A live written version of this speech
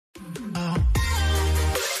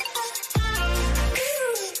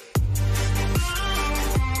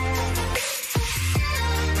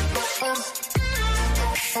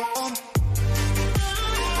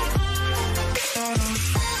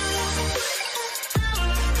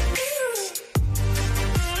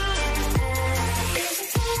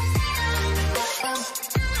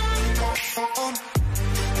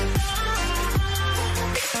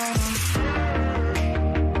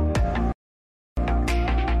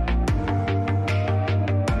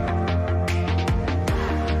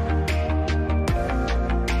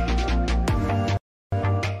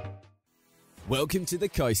Welcome to the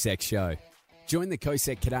KOSEC Show. Join the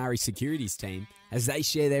KOSEC Qatari Securities team as they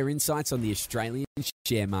share their insights on the Australian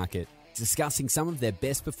share market, discussing some of their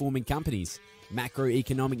best performing companies,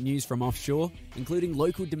 macroeconomic news from offshore, including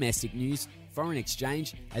local domestic news, foreign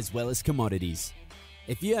exchange, as well as commodities.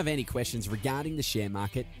 If you have any questions regarding the share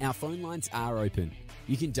market, our phone lines are open.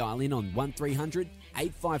 You can dial in on 1300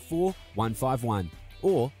 854 151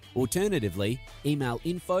 or alternatively email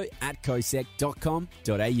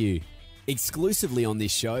info@kosec.com.au. Exclusively on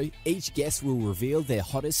this show, each guest will reveal their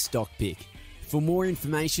hottest stock pick. For more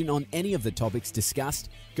information on any of the topics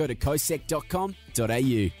discussed, go to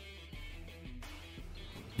kosec.com.au.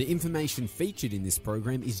 The information featured in this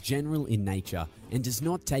program is general in nature and does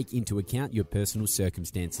not take into account your personal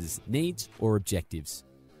circumstances, needs, or objectives.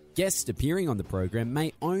 Guests appearing on the program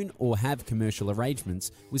may own or have commercial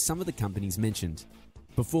arrangements with some of the companies mentioned.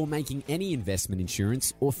 Before making any investment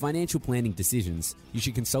insurance or financial planning decisions, you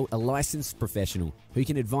should consult a licensed professional who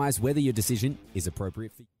can advise whether your decision is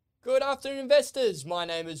appropriate for you. Good afternoon, investors. My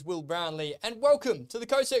name is Will Brownlee, and welcome to the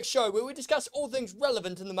KOSEC Show, where we discuss all things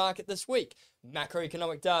relevant in the market this week.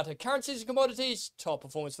 Macroeconomic data, currencies and commodities, top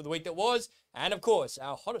performance for the week that was, and of course,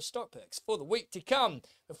 our hottest stock picks for the week to come.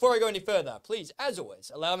 Before I go any further, please, as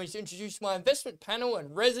always, allow me to introduce my investment panel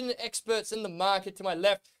and resident experts in the market. To my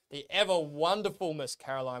left, the ever wonderful Miss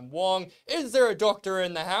Caroline Wong. Is there a doctor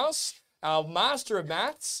in the house? Our master of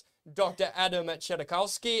maths, Dr. Adam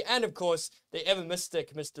Chodakowski, and of course, the ever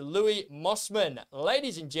mystic Mr. Louis Mossman.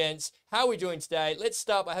 Ladies and gents, how are we doing today? Let's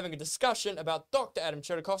start by having a discussion about Dr. Adam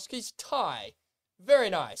Chodakowski's tie. Very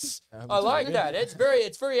nice. I like that. It's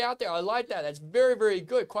very out there. I like that. That's very, very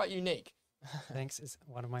good. Quite unique. Thanks. It's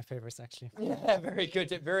one of my favorites, actually. Yeah, very good.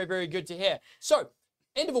 Very, very good to hear. So,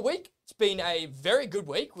 end of a week. It's been a very good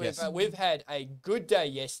week. We've had a good day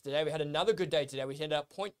yesterday. We had another good day today. We ended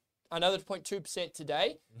up another 0.2%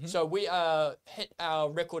 today. Mm-hmm. So we hit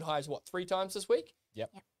our record highs, 3 times this week?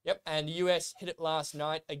 Yep. And the US hit it last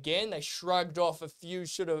night again. They shrugged off a few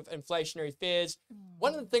sort of inflationary fears.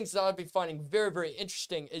 One of the things that I've been finding very, very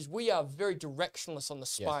interesting is we are very directionless on the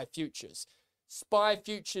SPY futures. SPY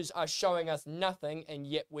futures are showing us nothing, and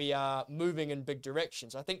yet we are moving in big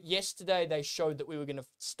directions. I think yesterday they showed that we were going to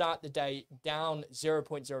start the day down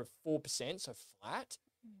 0.04%, so flat.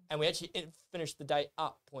 And we actually finished the day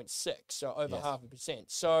up 0.6, so over 0.5%.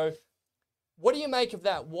 So what do you make of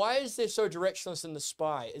that? Why is there so directionless in the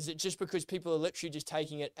SPY? Is it just because people are literally just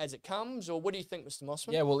taking it as it comes, or what do you think, Mr.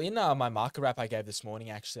 Mossman? Yeah, well, in my market wrap I gave this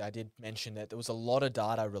morning, actually, I did mention that there was a lot of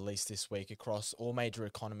data released this week across all major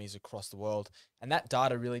economies across the world, and that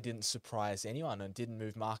data really didn't surprise anyone and didn't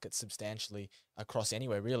move markets substantially across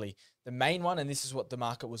anywhere, really. The main one, and this is what the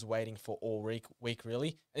market was waiting for all week,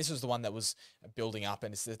 really, and this was the one that was building up,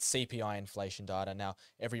 and it's the CPI inflation data. Now,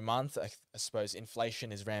 every month, I suppose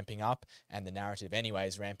inflation is ramping up, and the narrative anyway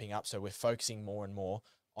is ramping up, so we're focusing more and more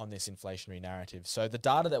on this inflationary narrative. So the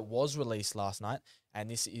data that was released last night, and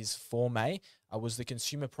this is for May, was the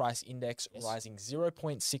Consumer Price Index rising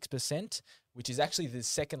 0.6%, which is actually the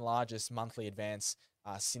second largest monthly advance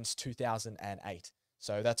since 2008.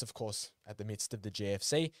 So that's, of course, at the midst of the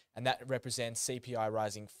GFC, and that represents CPI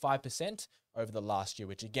rising 5% over the last year,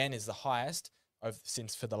 which again is the highest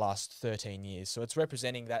since for the last 13 years. So it's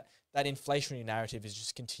representing that inflationary narrative is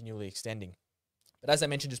just continually extending. But as I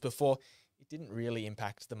mentioned just before, it didn't really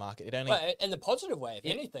impact the market. It only in the positive way,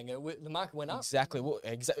 if anything, the market went up. Exactly. Well,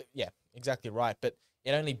 exactly right. But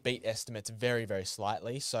it only beat estimates very, very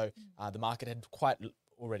slightly. So the market had quite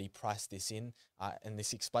already priced this in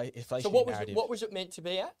this inflation narrative. What was it meant to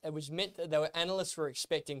be at? It was meant that analysts were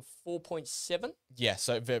expecting 4.7. Yeah,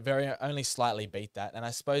 so very only slightly beat that. And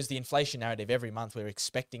I suppose the inflation narrative every month we're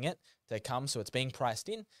expecting it to come, so it's being priced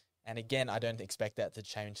in. And again, I don't expect that to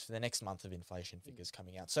change for the next month of inflation figures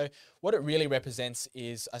coming out. So what it really represents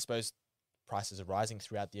is, I suppose, prices are rising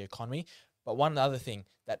throughout the economy. But one other thing,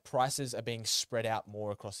 that prices are being spread out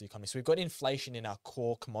more across the economy. So we've got inflation in our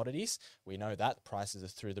core commodities. We know that prices are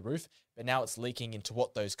through the roof, but now it's leaking into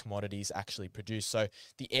what those commodities actually produce. So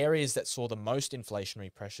the areas that saw the most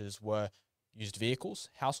inflationary pressures were used vehicles,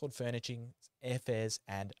 household furnishing, airfares,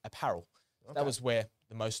 and apparel. Okay. That was where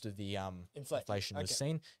the most of the inflation was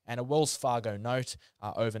seen. And a Wells Fargo note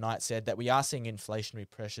overnight said that we are seeing inflationary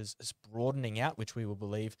pressures as broadening out, which we will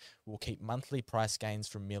believe will keep monthly price gains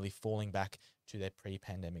from merely falling back to their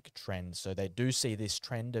pre-pandemic trend. So they do see this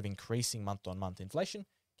trend of increasing month-on-month inflation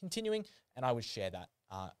continuing, and I would share that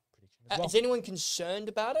prediction as well. Is anyone concerned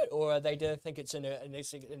about it, or do they think it's in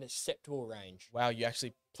an acceptable range? Wow, you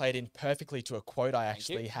actually played in perfectly to a quote I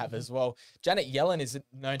actually have as well. Janet Yellen is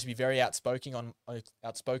known to be very outspoken on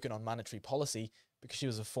monetary policy because she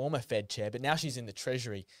was a former Fed chair, but now she's in the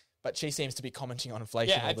Treasury. but she seems to be commenting on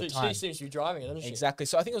inflation Yeah, all the absolutely. time. She seems to be driving it, doesn't she? Exactly.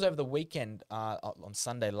 So I think it was over the weekend, on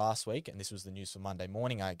Sunday last week, and this was the news for Monday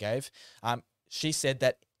morning I gave. She said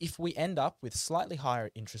that if we end up with slightly higher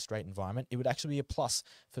interest rate environment, it would actually be a plus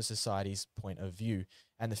for society's point of view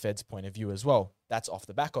and the Fed's point of view as well. That's off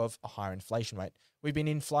the back of a higher inflation rate. We've been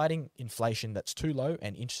inflating inflation that's too low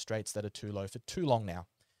and interest rates that are too low for too long now.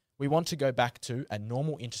 We want to go back to a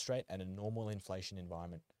normal interest rate and a normal inflation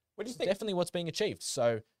environment. What do you think? Definitely what's being achieved.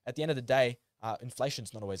 So at the end of the day,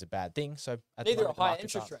 inflation's not always a bad thing. So at the Neither are moment, higher markets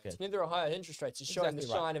interest aren't rates. scared. Neither are higher interest rates. It's showing the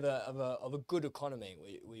Exactly right. sign of a good economy.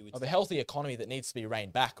 We would Of say. a healthy economy that needs to be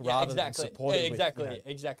reined back Yeah, rather exactly. than supported exactly, with,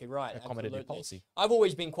 exactly right. accommodative Absolutely. policy. I've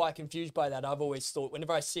always been quite confused by that. I've always thought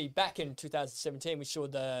whenever I see back in 2017, we saw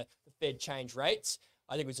the Fed change rates.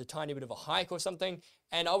 I think it was a tiny bit of a hike or something,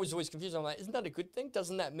 and I was always confused. I'm like, isn't that a good thing?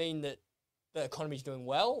 Doesn't that mean that the economy's doing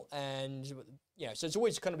well? And so it's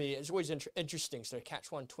always going to be interesting. So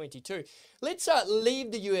catch 122. Let's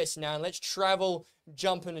leave the US now and let's travel,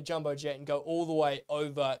 jump in a jumbo jet and go all the way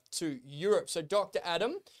over to Europe. So Dr.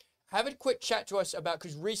 Adam, have a quick chat to us about,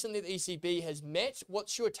 because recently the ECB has met.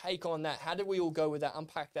 What's your take on that? How did we all go with that?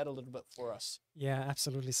 Unpack that a little bit for us. Yeah,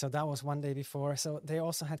 absolutely. So that was one day before. So they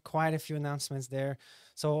also had quite a few announcements there.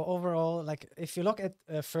 So overall, like if you look at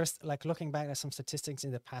first, like looking back at some statistics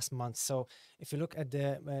in the past months. So if you look at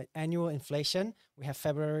the annual inflation, we have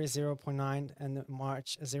February 0.9 and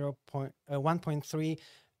March 1.3,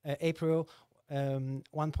 April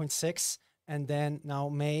 1.6. And then now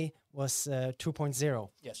May was 2.0.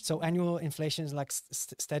 Yes. So annual inflation is like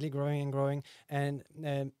steadily growing and growing. And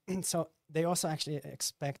so they also actually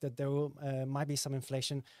expect that there will might be some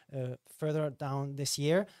inflation further down this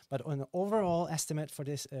year. But an overall estimate for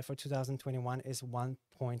this for 2021 is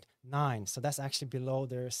 1.9. So that's actually below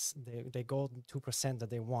their golden 2% that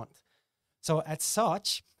they want. So as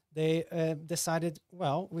such, they decided,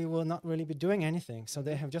 well, we will not really be doing anything. So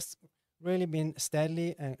they have just really been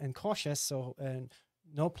steadily and cautious. So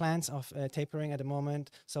no plans of tapering at the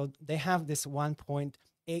moment. So they have this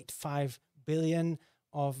 1.85 billion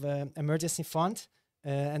of emergency fund,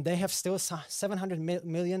 and they have still 700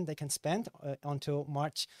 million they can spend until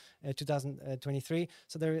March 2023.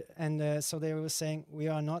 So they were saying we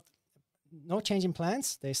are no change in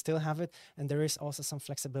plans. They still have it, and there is also some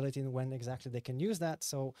flexibility in when exactly they can use that.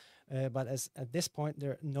 So, but at this point,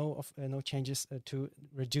 there are no changes to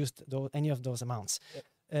reduce any of those amounts. Yep.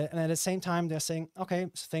 And at the same time, they're saying, okay,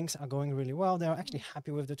 things are going really well. They're actually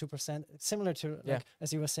happy with the 2%, similar to,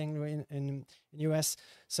 as you were saying, in US.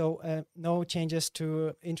 So no changes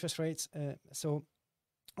to interest rates. So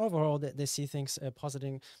overall, they see things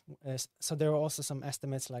positive. So there are also some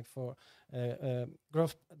estimates like for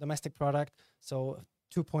growth domestic product. So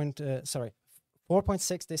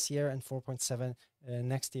 4.6 this year and 4.7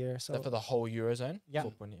 next year. So for the whole Eurozone? Yeah.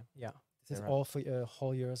 Yeah. This is all for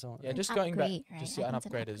whole Eurozone. Yeah, just going back, just an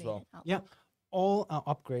upgrade as well. Yeah, all are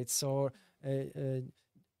upgrades. So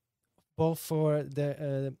both for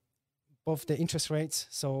the interest rates.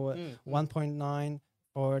 So 1.9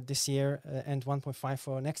 for this year and 1.5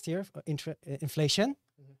 for next year for inflation.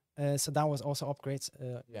 So that was also upgrades.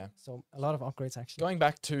 So a lot of upgrades actually. Going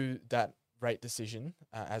back to that rate decision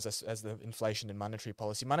as the inflation and monetary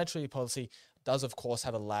policy. Monetary policy does, of course,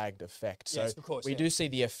 have a lagged effect. So yes, of course, we do see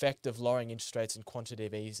the effect of lowering interest rates and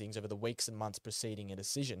quantitative easings over the weeks and months preceding a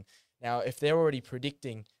decision. Now, if they're already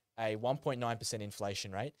predicting a 1.9%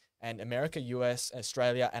 inflation rate, and America, US,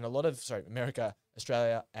 Australia, and America,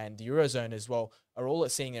 Australia, and the Eurozone as well are all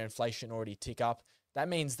seeing their inflation already tick up, that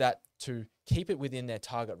means that to keep it within their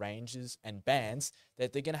target ranges and bands,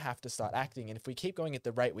 that they're going to have to start acting. And if we keep going at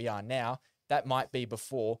the rate we are now, that might be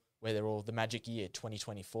before where they're all the magic year,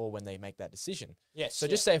 2024, when they make that decision. Yes. So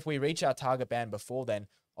just say if we reach our target band before then,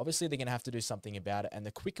 obviously they're going to have to do something about it. And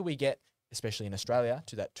the quicker we get, especially in Australia,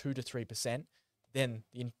 to that 2 to 3%, then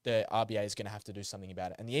the RBA is going to have to do something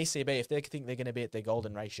about it. And the ECB, if they think they're going to be at their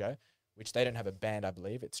golden ratio, which they don't have a band, I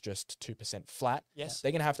believe, it's just 2% flat. Yes.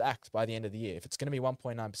 They're going to have to act by the end of the year. If it's going to be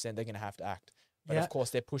 1.9%, they're going to have to act. But of course,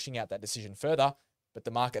 they're pushing out that decision further. But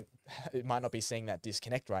the market, it might not be seeing that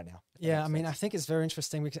disconnect right now. Yeah, I mean, I think it's very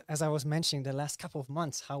interesting because, as I was mentioning, the last couple of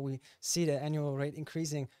months, how we see the annual rate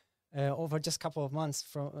increasing over just a couple of months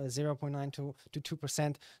from 0.9 to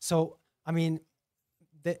 2%. So, I mean,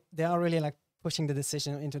 they are really like pushing the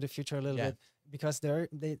decision into the future a little bit because there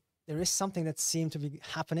is something that seemed to be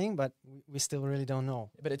happening, but we still really don't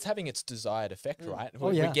know. But it's having its desired effect, right?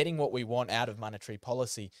 We're getting what we want out of monetary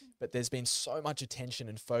policy, but there's been so much attention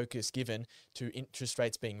and focus given to interest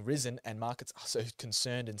rates being risen, and markets are so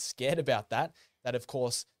concerned and scared about that. that, of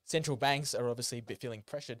course, central banks are obviously feeling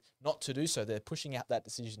pressured not to do so. They're pushing out that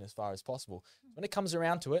decision as far as possible. When it comes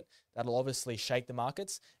around to it, that'll obviously shake the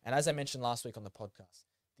markets. And as I mentioned last week on the podcast,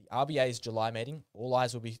 the RBA's July meeting, all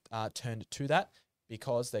eyes will be turned to that,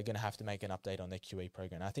 because they're going to have to make an update on their QE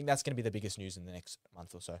program. I think that's going to be the biggest news in the next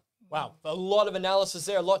month or so. Wow, a lot of analysis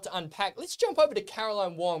there, a lot to unpack. Let's jump over to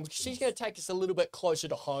Caroline Wong, because she's going to take us a little bit closer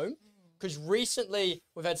to home. Because recently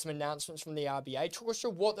we've had some announcements from the RBA. Talk us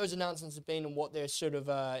through what those announcements have been and what they're sort of,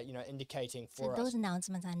 indicating for us. So those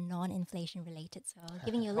announcements are non-inflation related, so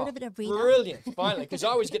giving you a little bit of breather. Brilliant, finally. Because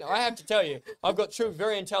I have to tell you, I've got two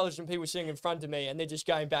very intelligent people sitting in front of me, and they're just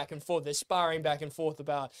going back and forth. They're sparring back and forth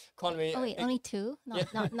about economy. Oh wait, only two,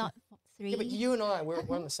 not 3. Yeah, but you and I, we're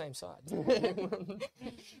on the same side.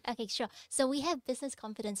 Okay, sure. So we have business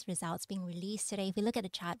confidence results being released today. If we look at the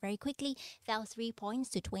chart very quickly, fell 3 points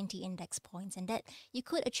to 20 index points, and that you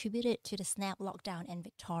could attribute it to the snap lockdown in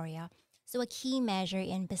Victoria. So a key measure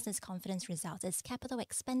in business confidence results is capital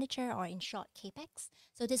expenditure, or in short, CAPEX.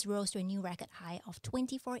 So this rose to a new record high of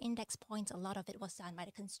 24 index points. A lot of it was done by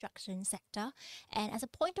the construction sector. And as a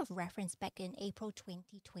point of reference, back in April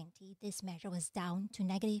 2020, this measure was down to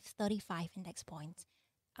negative 35 index points.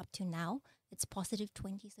 Up to now, it's positive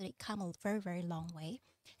 20, so they've come a very, very long way.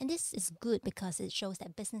 And this is good because it shows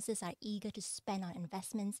that businesses are eager to spend on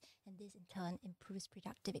investments, and this in turn improves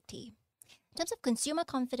productivity. In terms of consumer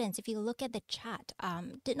confidence, if you look at the chart,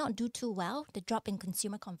 did not do too well. The drop in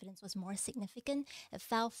consumer confidence was more significant. It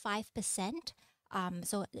fell 5%.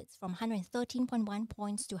 So it's from 113.1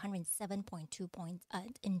 points to 107.2 points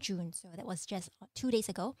in June. So that was just 2 days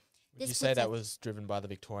ago. Would you say that was driven by the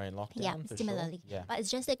Victorian lockdown? Yeah, for similarly. Sure? Yeah. But it's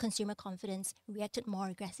just that consumer confidence reacted more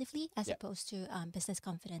aggressively as opposed to business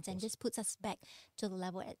confidence. And this puts us back to the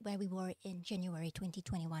level at where we were in January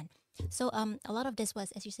 2021. So a lot of this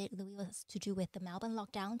was, as you said, Louis, was to do with the Melbourne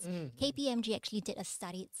lockdowns. KPMG actually did a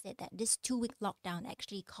study. It said that this 2-week lockdown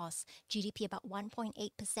actually cost GDP about 1.8%.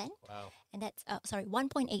 Wow. And that's,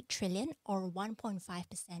 1.8 trillion or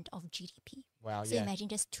 1.5% of GDP. Wow, so imagine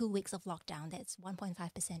just 2 weeks of lockdown, that's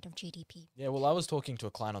 1.5% of GDP. Yeah, well, I was talking to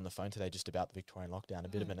a client on the phone today just about the Victorian lockdown, a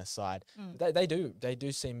bit of an aside. They do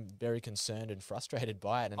seem very concerned and frustrated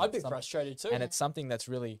by it. And I'd be frustrated too. And it's something that's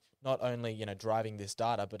really not only, driving this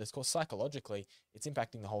data, but of course, psychologically, it's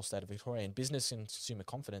impacting the whole state of Victoria. And business and consumer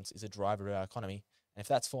confidence is a driver of our economy. And if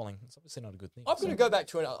that's falling, it's obviously not a good thing. I'm going to go back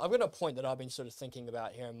to I've got a point that I've been sort of thinking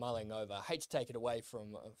about here and mulling over. I hate to take it away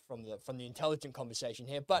from the intelligent conversation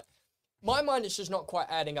here, but my mind is just not quite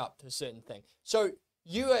adding up to a certain thing. So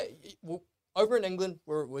over in England,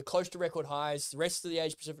 we're close to record highs. The rest of the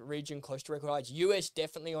Asia Pacific region, close to record highs. US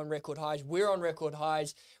definitely on record highs. We're on record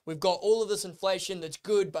highs. We've got all of this inflation that's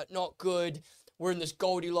good but not good. We're in this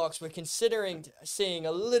Goldilocks. We're considering seeing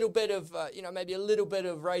a little bit of, maybe a little bit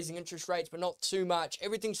of raising interest rates, but not too much.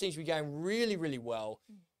 Everything seems to be going really, really well.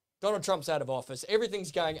 Donald Trump's out of office.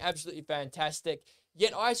 Everything's going absolutely fantastic.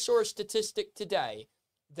 Yet I saw a statistic today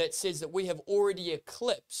that says that we have already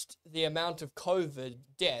eclipsed the amount of COVID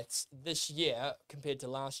deaths this year compared to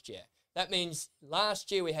last year. That means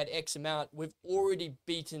last year we had X amount. We've already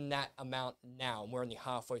beaten that amount now, and we're only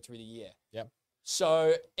halfway through the year. Yep.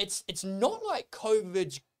 So it's not like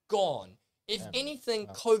COVID's gone. If anything,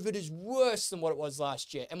 COVID is worse than what it was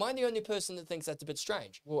last year. Am I the only person that thinks that's a bit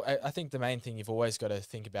strange? Well, I think the main thing you've always got to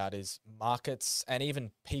think about is markets and even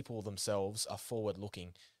people themselves are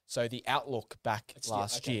forward-looking. So the outlook back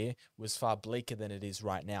last year was far bleaker than it is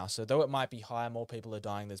right now. So though it might be higher, more people are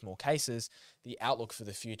dying, there's more cases, the outlook for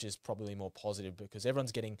the future is probably more positive because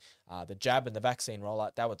everyone's getting the jab and the vaccine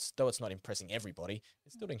rollout. Though it's not impressing everybody,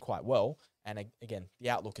 it's still doing quite well. And again, the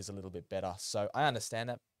outlook is a little bit better. So I understand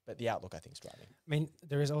that, but the outlook I think is driving. I mean,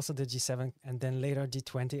 there is also the G7 and then later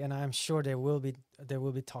G20, and I'm sure they will be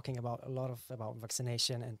talking about a lot about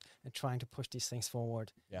vaccination and trying to push these things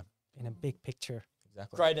forward. Yeah. In a big picture.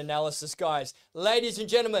 Exactly. Great analysis, guys. Ladies and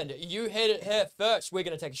gentlemen, you heard it here first. We're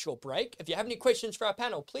going to take a short break. If you have any questions for our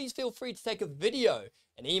panel, please feel free to take a video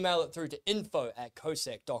and email it through to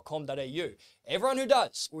info@kosec.com.au. Everyone who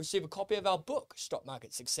does will receive a copy of our book, Stock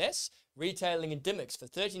Market Success, Retailing in Dymocks for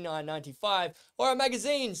 $39.95, or our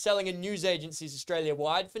magazine selling in news agencies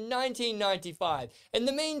Australia-wide for $19.95. In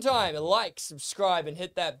the meantime, like, subscribe, and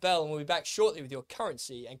hit that bell, and we'll be back shortly with your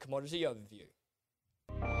currency and commodity overview.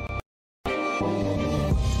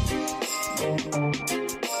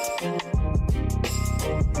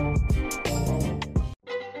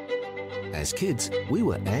 As kids, we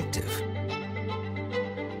were active.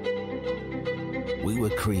 We were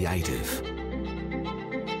creative.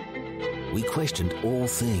 We questioned all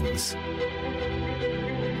things.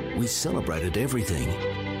 We celebrated everything.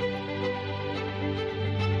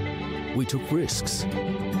 We took risks.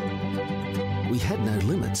 We had no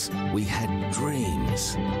limits. We had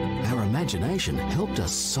dreams. Our imagination helped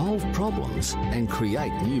us solve problems and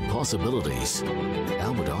create new possibilities.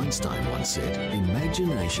 Albert Einstein once said,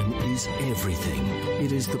 "Imagination is everything.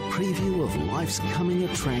 It is the preview of life's coming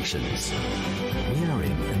attractions." We are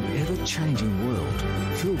in an ever-changing world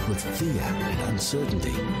filled with fear and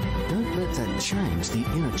uncertainty. Don't let that change the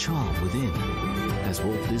inner child within. As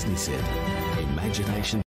Walt Disney said,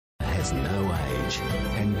 "Imagination has no age,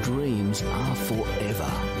 and dreams are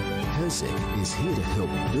forever." KOSEC is here to help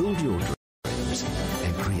build your dreams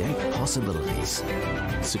and create possibilities.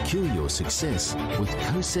 Secure your success with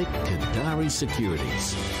KOSEC Kadari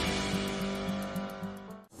Securities.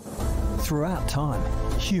 Throughout time,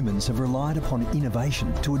 humans have relied upon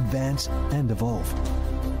innovation to advance and evolve,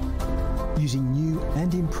 using new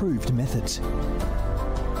and improved methods,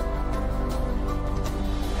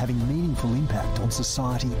 having meaningful impact on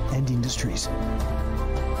society and industries.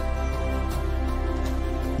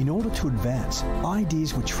 In order to advance,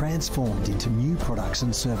 ideas were transformed into new products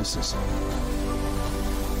and services.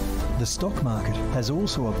 The stock market has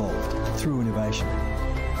also evolved through innovation.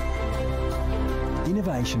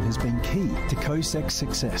 Innovation has been key to KOSEC's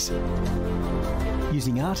success.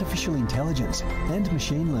 Using artificial intelligence and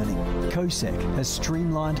machine learning, KOSEC has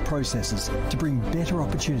streamlined processes to bring better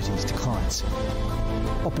opportunities to clients.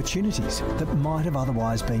 Opportunities that might have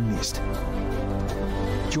otherwise been missed.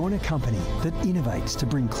 Join a company that innovates to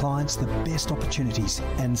bring clients the best opportunities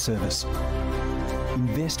and service.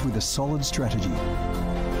 Invest with a solid strategy.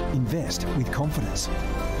 Invest with confidence.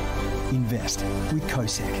 Invest with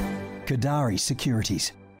KOSEC. Kadari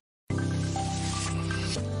Securities.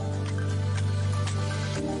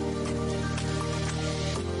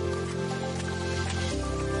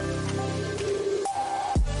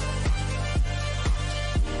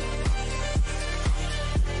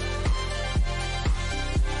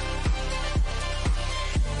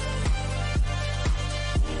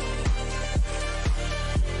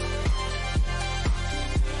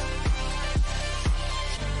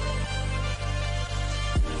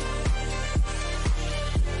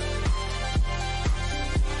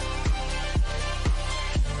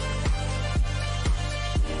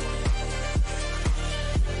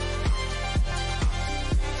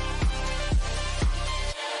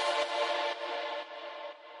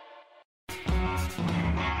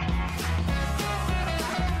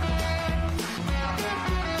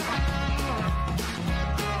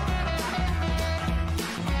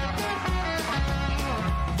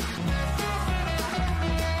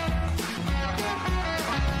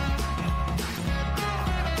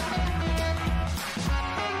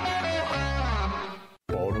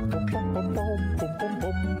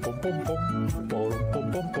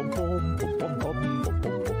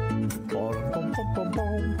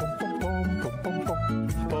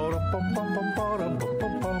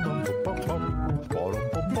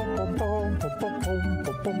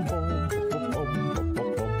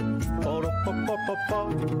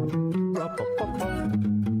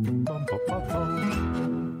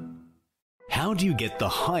 How do you get the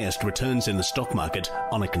highest returns in the stock market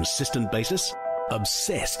on a consistent basis?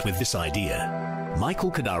 Obsessed with this idea,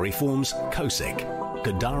 Michael Kadari forms KOSEC,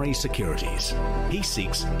 Kadari Securities. He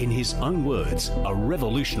seeks, in his own words, a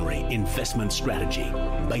revolutionary investment strategy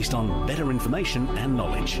based on better information and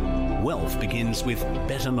knowledge. Wealth begins with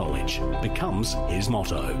better knowledge, becomes his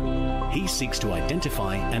motto. He seeks to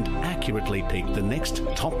identify and accurately pick the next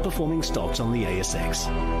top-performing stocks on the ASX.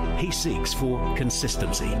 He seeks for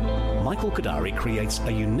consistency. Michael Kadari creates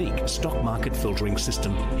a unique stock market filtering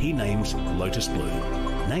system he names Lotus Blue,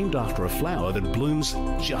 named after a flower that blooms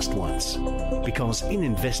just once. Because in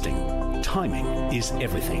investing, timing is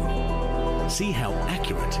everything. See how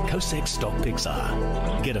accurate KOSEC stock picks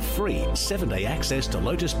are. Get a free 7-day access to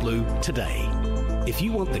Lotus Blue today. If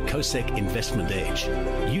you want the KOSEC investment edge,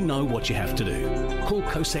 you know what you have to do. Call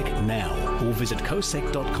KOSEC now or visit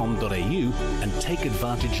kosec.com.au and take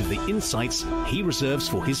advantage of the insights he reserves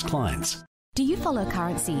for his clients. Do you follow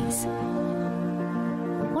currencies?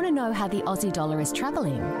 Want to know how the Aussie dollar is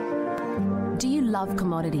travelling? Do you love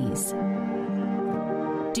commodities?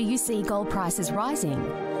 Do you see gold prices rising?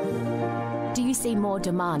 Do you see more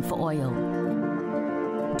demand for oil?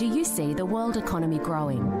 Do you see the world economy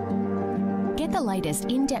growing? Get the latest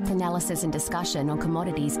in-depth analysis and discussion on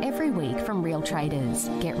commodities every week from real traders.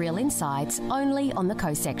 Get real insights only on the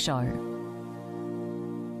KOSEC Show.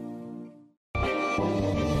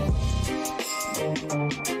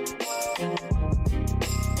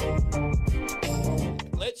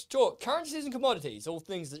 Let's talk currencies and commodities, all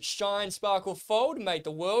things that shine, sparkle, fold, and make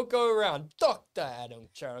the world go around. Dr. Adam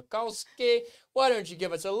Charakolsky, why don't you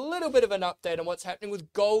give us a little bit of an update on what's happening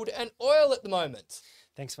with gold and oil at the moment?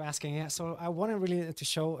 Thanks for asking. Yeah, so I wanted really to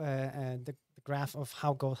show the graph of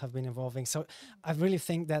how gold have been evolving. So I really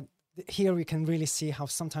think that here we can really see how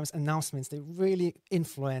sometimes announcements, they really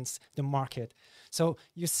influence the market. So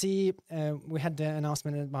you see, we had the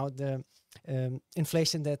announcement about the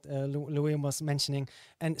inflation that Louis was mentioning.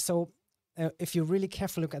 And so if you really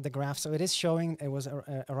carefully look at the graph, so it is showing it was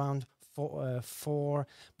around 4,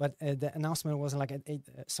 but the announcement was like at 8,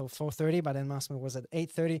 so 4:30, but the announcement was at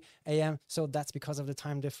 8:30 a.m. So that's because of the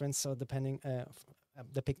time difference. So depending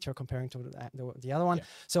the picture comparing to the other one. Yeah.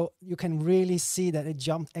 So you can really see that it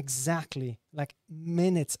jumped exactly like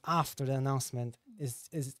minutes after the announcement is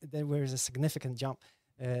there is a significant jump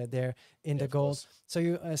there in the gold. So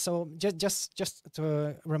you so just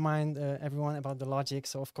to remind everyone about the logic.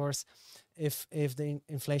 So of course, if the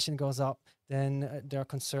inflation goes up, then there are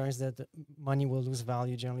concerns that the money will lose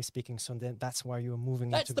value, generally speaking. So then that's why you're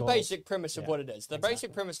moving into gold. That's the basic premise of what it is. The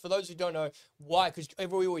basic premise, for those who don't know why, because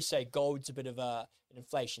we always say gold's a bit of an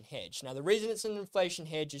inflation hedge. Now, the reason it's an inflation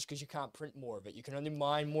hedge is because you can't print more of it. You can only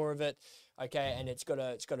mine more of it, okay, and it's got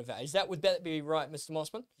a value. Would that be right, Mr.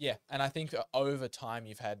 Mossman? Yeah, and I think over time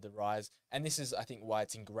you've had the rise, and this is, I think, why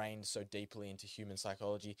it's ingrained so deeply into human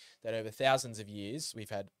psychology, that over thousands of years we've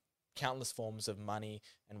had countless forms of money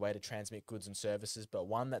and way to transmit goods and services, but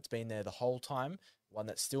one that's been there the whole time, one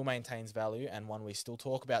that still maintains value, and one we still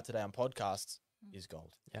talk about today on podcasts is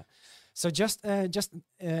gold. Yeah. So just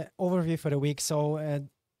overview for the week. So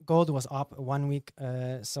gold was up 1 week.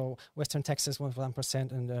 So Western Texas was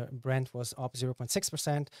 1% and Brent was up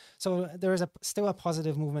 0.6%. So there is still a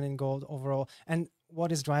positive movement in gold overall. And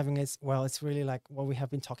what is driving it? Well, it's really like what we have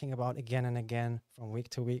been talking about again and again from week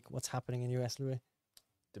to week. What's happening in US, Louis?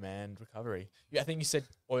 Demand recovery. Yeah, I think you said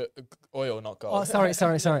oil, not gold. Oh, sorry.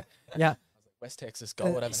 Yeah. West Texas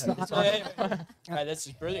gold. Hey, this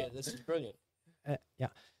is brilliant. Yeah.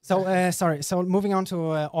 So sorry. So moving on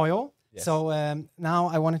to oil. Yes. So now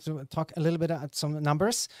I wanted to talk a little bit about some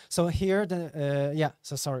numbers. So here the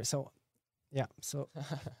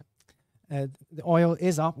oil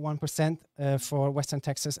is up 1% for Western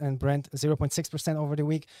Texas and Brent 0.6% over the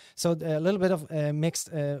week. So a little bit of a mixed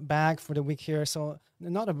bag for the week here. So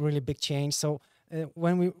not a really big change. So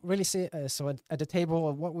when we really see, at the table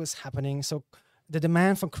of what was happening, so the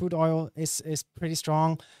demand for crude oil is pretty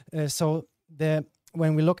strong.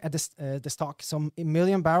 When we look at the stock, so a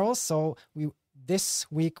million barrels. So this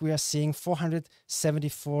week we are seeing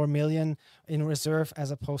 474 million in reserve as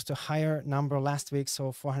opposed to higher number last week,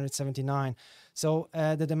 so 479. So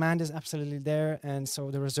the demand is absolutely there, and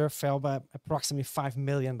so the reserve fell by approximately 5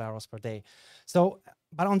 million barrels per day. So,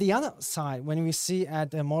 but on the other side, when we see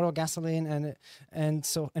at the motor gasoline and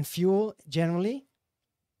fuel generally,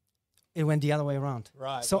 it went the other way around.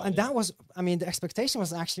 Right. So, and that was, I mean, the expectation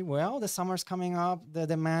was actually, well, the summer's coming up, the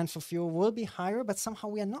demand for fuel will be higher, but somehow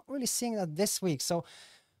we are not really seeing that this week. So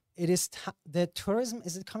it is, the tourism,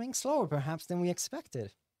 is it coming slower perhaps than we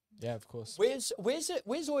expected? Yeah, of course. Where's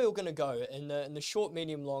oil going to go in the short,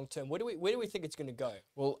 medium, long term? Where do we think it's going to go?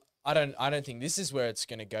 Well, I don't think this is where it's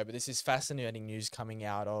going to go, but this is fascinating news coming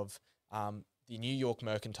out of the New York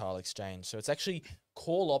Mercantile Exchange. So it's actually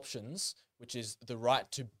call options, which is the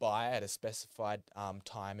right to buy at a specified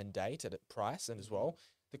time and date at a price, and as well,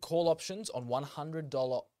 the call options on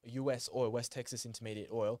 $100 US oil, West Texas Intermediate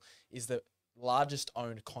oil, is the largest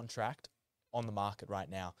owned contract on the market right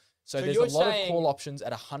now. So there's a lot of call options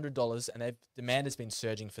at $100, and demand has been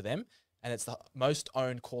surging for them, and it's the most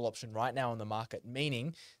owned call option right now on the market,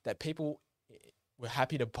 meaning that people were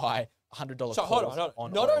happy to buy $100 so hold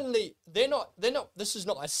on. Not only they're not. This is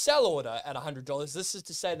not a sell order at $100. This is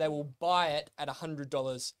to say they will buy it at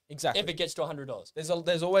 $100 exactly if it gets to $100.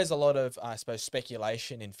 There's always a lot of I suppose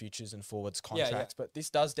speculation in futures and forwards contracts, but this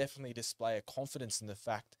does definitely display a confidence in the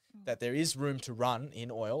fact that there is room to run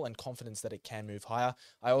in oil and confidence that it can move higher.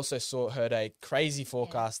 I also heard a crazy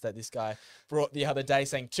forecast that this guy brought the other day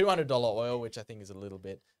saying $200 oil, which I think is a little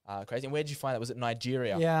bit crazy. And where did you find that? Was it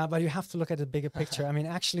Nigeria? Yeah, but you have to look at the bigger picture. I mean,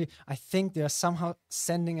 actually, I think they're somehow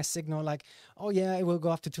sending a signal like, oh yeah, it will go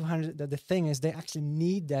up to 200. The thing is, they actually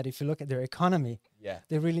need that. If you look at their economy,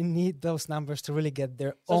 they really need those numbers to really get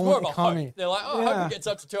their own economy. Hope. They're like, I hope it gets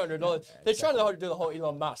up to $200. They're trying to do the whole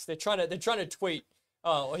Elon Musk. They're trying to tweet.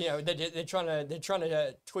 Oh, you know, they're trying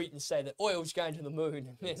to tweet and say that oil's going to the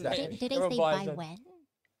moon. Did they say by when?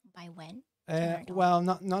 By when? Well,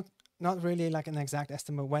 not really like an exact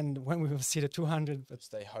estimate when we will see the 200. But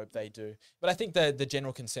They hope they do. But I think the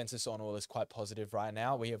general consensus on oil is quite positive right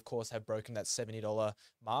now. We, of course, have broken that $70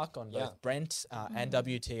 mark on both Brent and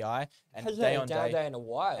WTI. And Hasn't day had a on down day. day in a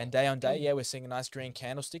while. And day on day, yeah, we're seeing a nice green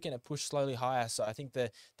candlestick and it pushed slowly higher. So I think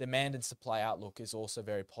the demand and supply outlook is also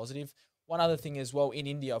very positive. One other thing as well, in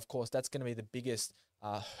India, of course, that's going to be the biggest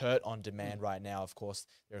hurt on demand right now. Of course,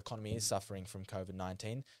 their economy is suffering from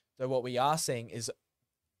COVID-19. So what we are seeing is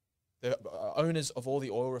the owners of all the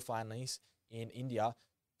oil refineries in India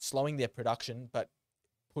slowing their production, but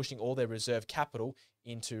pushing all their reserve capital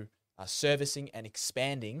into servicing and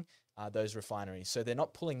expanding those refineries. So they're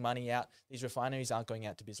not pulling money out. These refineries aren't going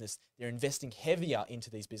out to business. They're investing heavier into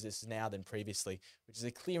these businesses now than previously, which is a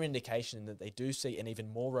clear indication that they do see an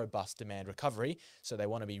even more robust demand recovery. So they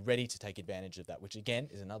want to be ready to take advantage of that, which again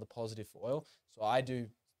is another positive for oil. So I do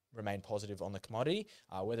remain positive on the commodity.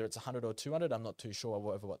 Whether it's 100 or 200, I'm not too sure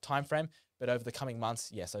over what time frame, but over the coming months,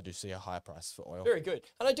 yes, I do see a higher price for oil. Very good.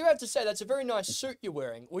 And I do have to say, that's a very nice suit you're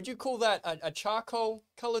wearing. Would you call that a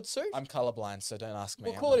charcoal-coloured suit? I'm colorblind, so don't ask me.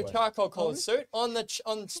 We'll call it a charcoal-coloured suit.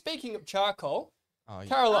 On speaking of charcoal,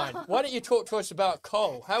 Caroline, why don't you talk to us about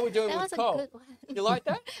coal? How are we doing That with was a coal? good one. You like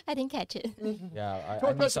that? I didn't catch it. Yeah, Talk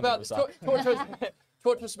I to knew us something about was up.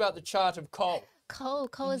 talk to us about the chart of coal.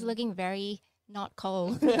 Coal is looking very not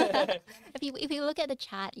coal. if you look at the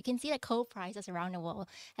chart, you can see that coal prices around the world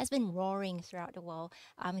has been roaring throughout the world.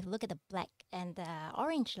 If you look at the black and the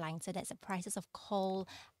orange line, so that's the prices of coal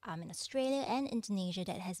in Australia and Indonesia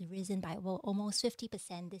that has risen by almost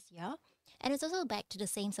 50% this year. And it's also back to the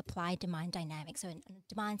same supply-demand dynamic. So on the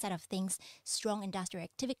demand side of things, strong industrial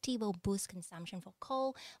activity will boost consumption for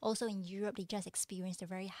coal. Also in Europe, they just experienced a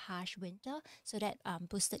very harsh winter, so that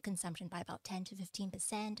boosted consumption by about 10 to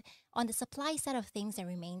 15%. On the supply side of things, there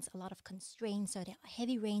remains a lot of constraints. So there are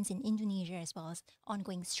heavy rains in Indonesia as well as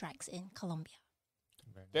ongoing strikes in Colombia.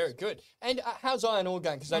 Very good. And how's iron ore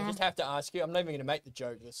going? Because I just have to ask you. I'm not even going to make the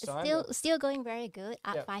joke this time. Still going very good,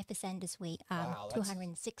 up 5% this week, Wow,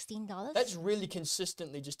 $216. That's really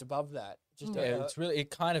consistently just above that. Just it's really,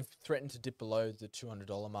 it kind of threatened to dip below the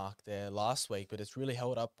 $200 mark there last week, but it's really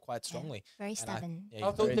held up quite strongly. Very stubborn.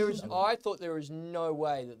 I thought there was no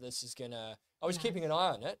way that this is gonna. I was keeping an eye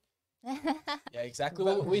on it. Yeah, exactly.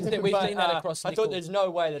 Well, we've seen that across. I thought there's no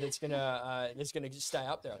way that it's gonna stay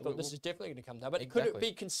up there. I thought this is definitely gonna come down. But could it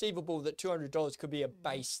be conceivable that $200 could be a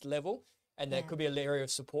base level, and there could be an area of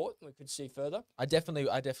support we could see further? I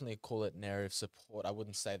definitely call it an area of support. I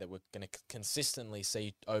wouldn't say that we're going to consistently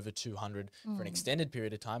see over 200 for an extended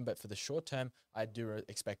period of time, but for the short term, I do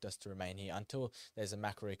expect us to remain here until there's a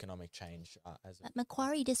macroeconomic change.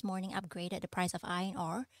 Macquarie this morning upgraded the price of iron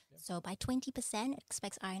ore. So by 20%, it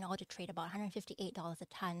expects iron ore to trade about $158 a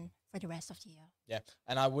ton for the rest of the year. Yeah,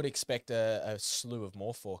 and I would expect a slew of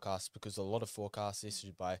more forecasts, because a lot of forecasts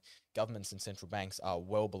issued by governments and central banks are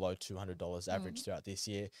well below $200 average throughout this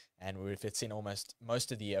year, and if it's in almost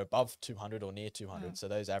most of the year above 200 or near 200, so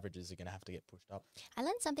those averages are going to have to get pushed up. I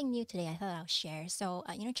learned something new today. I thought I'll share. So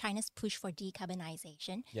China's push for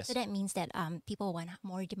decarbonization. Yes. So that means that people want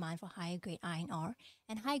more demand for higher grade iron ore.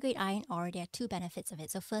 And high grade iron ore, there are two benefits of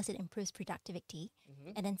it. So first, it improves productivity,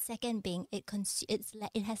 and then second being it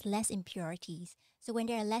has less impurities. So when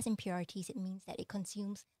there are less impurities, it means that it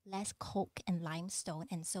consumes less coke and limestone,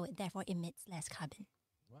 and so it therefore emits less carbon.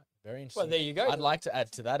 Right, very interesting. Well, there you go. I'd like to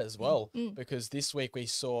add to that as well, because this week we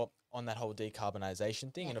saw on that whole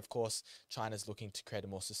decarbonization thing, and of course, China's looking to create a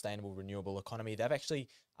more sustainable, renewable economy. They've actually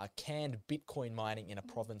canned Bitcoin mining in a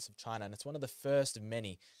province of China, and it's one of the first of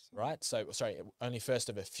many, right? So, sorry, only first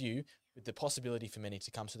of a few, with the possibility for many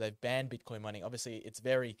to come. So they've banned Bitcoin mining. Obviously, it's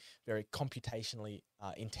very, very computationally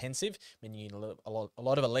intensive, meaning you need a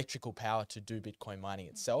lot of electrical power to do Bitcoin mining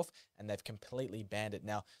itself, and they've completely banned it.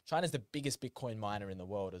 Now, China's the biggest Bitcoin miner in the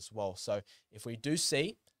world as well. So if we do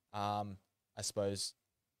see, I suppose,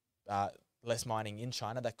 less mining in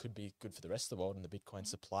China, that could be good for the rest of the world, and the Bitcoin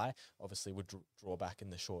supply obviously would draw back in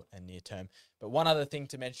the short and near term. But one other thing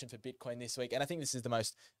to mention for Bitcoin this week, and I think this is the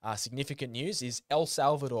most significant news, is El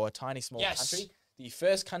Salvador, a tiny small country, the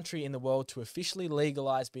first country in the world to officially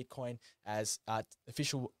legalize Bitcoin as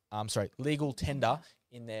legal tender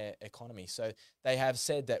in their economy. So they have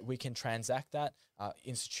said that we can transact that.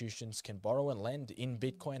 Institutions can borrow and lend in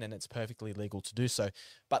Bitcoin, and it's perfectly legal to do so.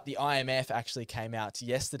 But the IMF actually came out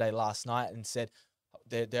last night, and said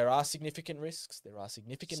there are significant risks. There are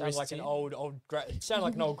significant risks. Sound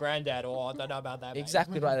like an old granddad, or I don't know about that.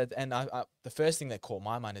 Exactly right. And the first thing that caught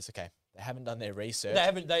my mind is, okay, they haven't done their research.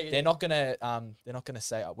 They're not gonna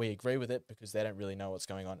say we agree with it, because they don't really know what's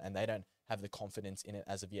going on, and they don't have the confidence in it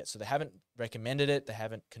as of yet. So they haven't recommended it, they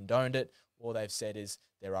haven't condoned it all they've said is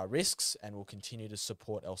there are risks and will continue to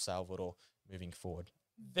support El Salvador moving forward.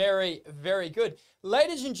 Very, very good.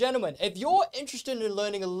 Ladies and gentlemen, if you're interested in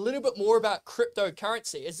learning a little bit more about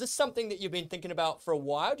cryptocurrency, is this something that you've been thinking about for a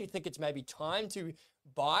while? Do you think it's maybe time to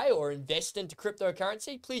buy or invest into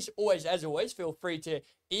cryptocurrency? Please always, as always, feel free to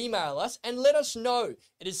email us and let us know.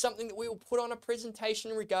 It is something that we will put on a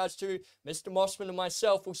presentation in regards to. Mr. Mossman and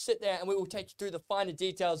myself will sit there and we will take you through the finer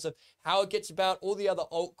details of how it gets about, all the other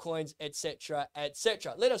altcoins, etc.,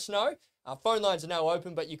 etc. Let us know. Our phone lines are now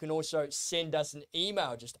open, but you can also send us an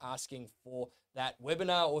email just asking for that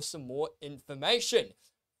webinar or some more information.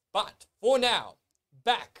 But for now,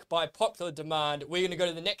 back by popular demand, we're going to go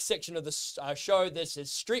to the next section of the show. This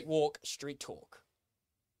is Street Walk, Street Talk.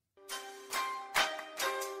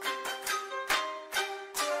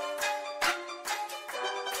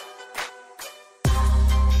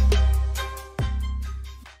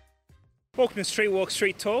 Welcome to Street Walk,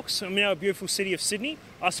 Street Talks. I'm in our beautiful city of Sydney,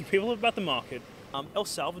 asking people about the market. El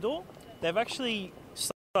Salvador, they've actually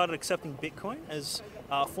started accepting Bitcoin as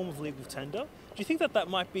a form of legal tender. Do you think that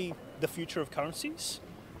might be the future of currencies?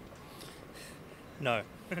 No,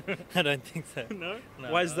 I don't think so. No?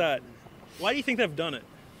 Why is that? Why do you think they've done it?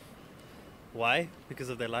 Why? Because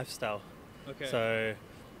of their lifestyle. Okay. So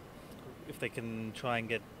if they can try and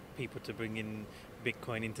get people to bring in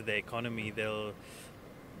Bitcoin into their economy,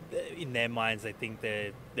 in their minds, they think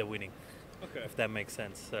they're winning. Okay. If that makes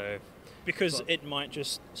sense. So because it might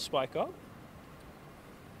just spike up?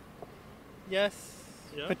 Yes,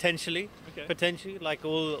 Yeah? potentially. Okay. Potentially, like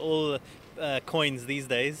all coins these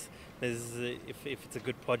days. There's if it's a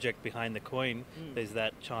good project behind the coin, there's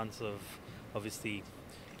that chance of obviously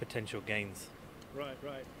potential gains. Right.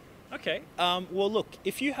 Okay. Well, look,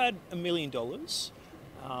 if you had $1 million,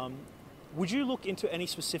 would you look into any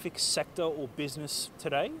specific sector or business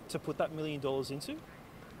today to put that $1 million into?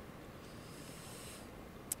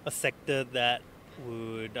 A sector that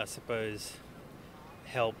would, I suppose,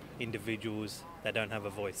 help individuals that don't have a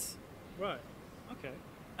voice. Right. Okay.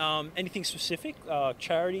 Anything specific?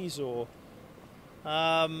 Charities or?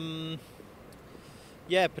 Yeah,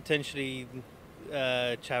 potentially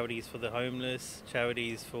charities for the homeless,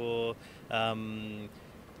 charities for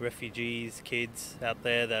refugees, kids out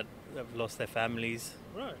there that have lost their families.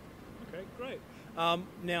 Right. Okay, great.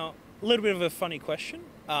 Now, a little bit of a funny question,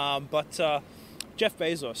 but Jeff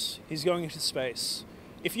Bezos, he's going into space.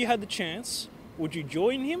 If you had the chance, would you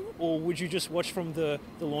join him or would you just watch from the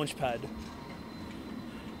launch pad?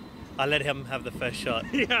 I let him have the first shot.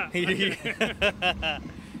 Yeah.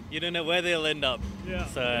 You don't know where they'll end up. Yeah.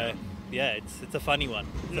 So, yeah, it's a funny one.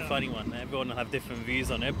 It's a funny one. Everyone will have different views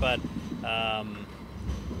on it, but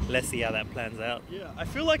let's see how that plans out. Yeah, I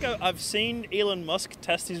feel like I've seen Elon Musk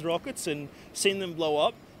test his rockets and seen them blow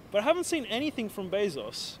up, but I haven't seen anything from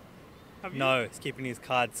Bezos. Have you? No, he's keeping his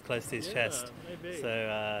cards close to his chest. Maybe.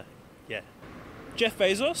 So, yeah. Jeff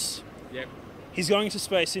Bezos? Yep. He's going to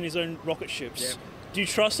space in his own rocket ships. Yep. Do you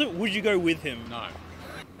trust it? Would you go with him? No.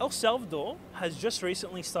 El Salvador has just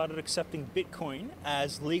recently started accepting Bitcoin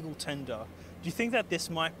as legal tender. Do you think that this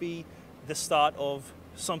might be the start of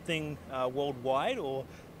something worldwide, or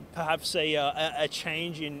perhaps a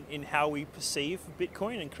change in how we perceive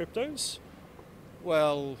Bitcoin and cryptos?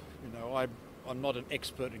 Well, I'm not an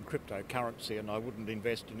expert in cryptocurrency and I wouldn't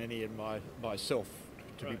invest in any of myself,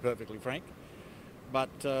 to be perfectly frank.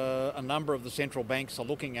 But a number of the central banks are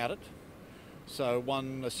looking at it. So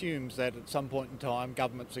one assumes that at some point in time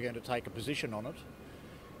governments are going to take a position on it,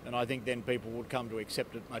 and I think then people would come to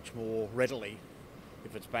accept it much more readily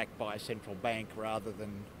if it's backed by a central bank rather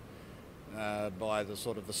than by the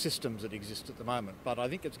sort of the systems that exist at the moment. But I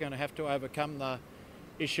think it's going to have to overcome the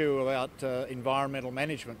issue about environmental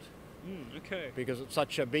management. Okay. Because it's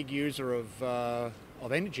such a big user of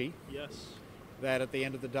energy. Yes. That at the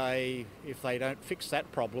end of the day, if they don't fix that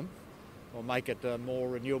problem or make it a more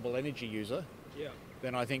renewable energy user,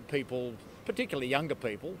 then I think people, particularly younger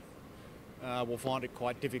people, will find it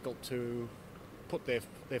quite difficult to put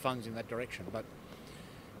their funds in that direction. But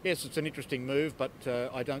yes, it's an interesting move, but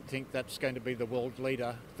I don't think that's going to be the world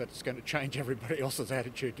leader that's going to change everybody else's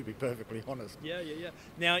attitude, to be perfectly honest. Yeah.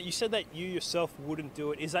 Now, you said that you yourself wouldn't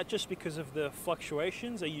do it. Is that just because of the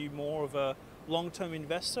fluctuations? Are you more of a long-term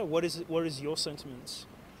investor? What is your sentiments?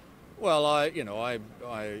 Well, I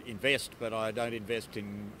invest, but I don't invest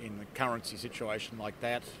in a currency situation like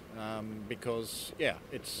that because,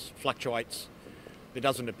 it fluctuates. There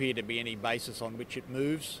doesn't appear to be any basis on which it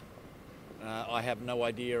moves. I have no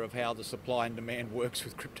idea of how the supply and demand works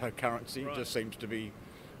with cryptocurrency. Right. It just seems to be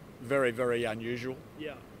very, very unusual.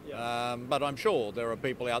 Yeah. But I'm sure there are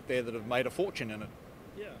people out there that have made a fortune in it.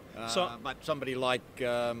 Yeah. But somebody like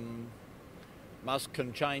Musk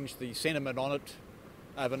can change the sentiment on it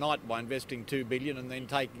overnight by investing $2 billion and then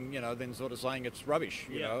taking, then sort of saying it's rubbish.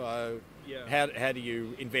 How do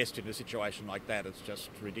you invest in a situation like that? It's just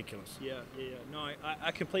ridiculous. No,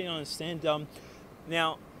 I completely understand.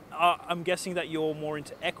 Now, I'm guessing that you're more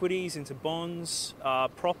into equities, into bonds,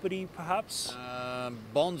 property, perhaps.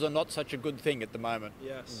 Bonds are not such a good thing at the moment.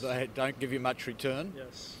 Yes. They don't give you much return.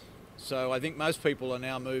 Yes. So I think most people are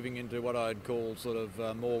now moving into what I'd call sort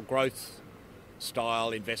of more growth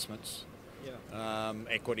style investments.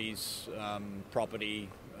 Equities, property,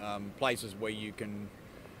 places where you can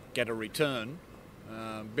get a return,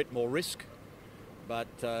 a bit more risk, but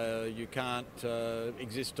you can't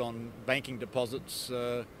exist on banking deposits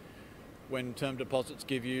when term deposits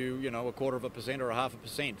give you, 0.25% or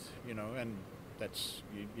 0.5%, and that's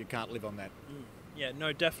you can't live on that. Yeah,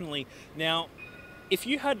 no, definitely. Now, if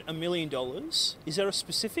you had $1 million, is there a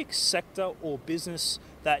specific sector or business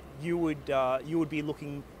that you would be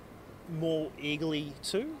looking more eagerly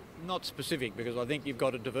to? Not specific, because I think you've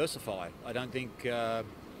got to diversify. I don't think, a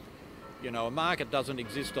market doesn't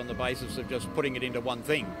exist on the basis of just putting it into one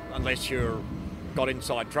thing, unless you've got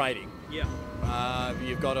inside trading. Yeah.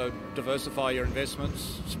 You've got to diversify your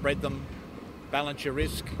investments, spread them, balance your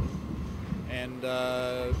risk, and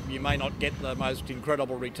you may not get the most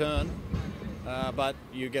incredible return, but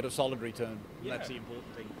you get a solid return. Yeah. That's the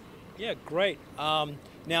important thing. Yeah, great.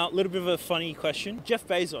 Now, a little bit of a funny question. Jeff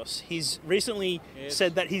Bezos, he's recently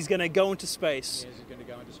said that he's going to go into space. Yes, he's going to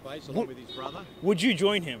go into space along with his brother. Would you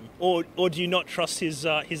join him, or do you not trust his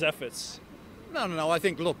efforts? No. I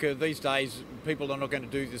think, look, these days people are not going to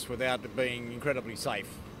do this without it being incredibly safe.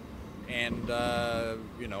 And,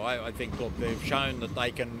 I think, look, they've shown that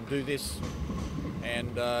they can do this.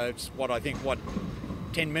 And it's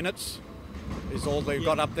 10 minutes is all they've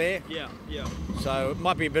got up there. Yeah. So it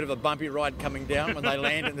might be a bit of a bumpy ride coming down when they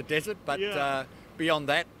land in the desert. But beyond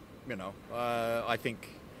that, I think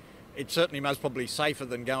it's certainly most probably safer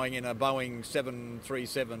than going in a Boeing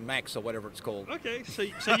 737 MAX or whatever it's called. Okay, so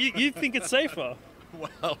you think it's safer?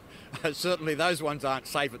 Well, certainly those ones aren't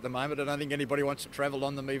safe at the moment. I don't think anybody wants to travel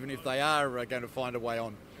on them, even if they are going to find a way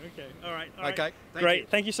on. Okay, all right. Okay, great.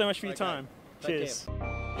 Thank you so much for your time. Take Cheers. care.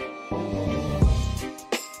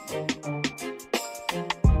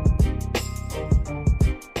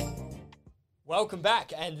 Welcome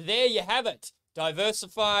back, and there you have it.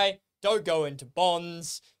 Diversify, don't go into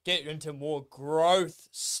bonds, get into more growth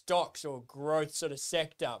stocks or growth sort of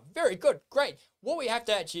sector. Very good, great. What we have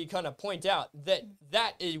to actually kind of point out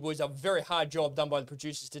was a very hard job done by the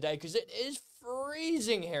producers today, because it is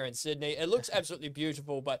freezing here in Sydney. It looks absolutely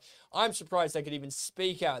beautiful, but I'm surprised they could even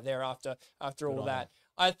speak out there after all that.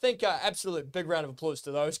 I think absolute big round of applause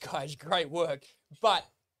to those guys. Great work. But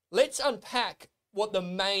let's unpack what the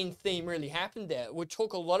main theme really happened there. We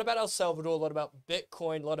talk a lot about El Salvador, a lot about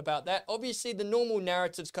Bitcoin, a lot about that. Obviously, the normal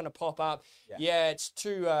narratives kind of pop up. Yeah, it's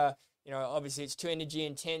too, obviously it's too energy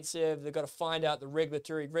intensive. They've got to find out the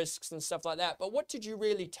regulatory risks and stuff like that. But what did you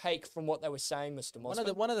really take from what they were saying, Mr.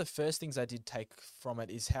 Mossman? One of the first things I did take from it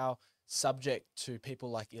is how subject to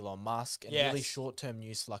people like Elon Musk and really short-term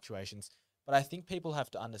news fluctuations. But I think people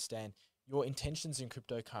have to understand your intentions in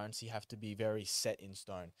cryptocurrency have to be very set in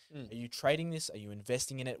stone. Are you trading this? Are you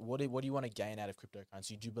investing in it? What do you want to gain out of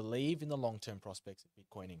cryptocurrency? Do you believe in the long-term prospects of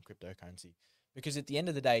Bitcoin and cryptocurrency? Because at the end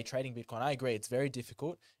of the day, trading Bitcoin, I agree, it's very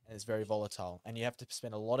difficult and it's very volatile. And you have to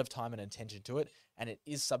spend a lot of time and attention to it. And it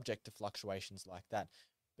is subject to fluctuations like that.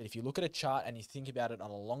 But if you look at a chart and you think about it on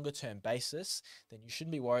a longer term basis, then you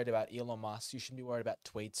shouldn't be worried about Elon Musk. You shouldn't be worried about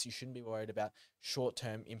tweets. You shouldn't be worried about short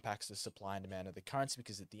term impacts to supply and demand of the currency,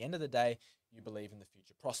 because at the end of the day, you believe in the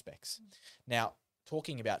future prospects. Now,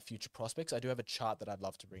 talking about future prospects, I do have a chart that I'd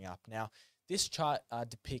love to bring up. Now, this chart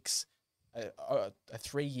depicts a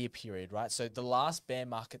 3-year period, right? So the last bear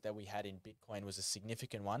market that we had in Bitcoin was a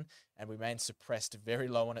significant one, and we remained suppressed very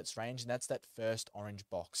low on its range, and that's that first orange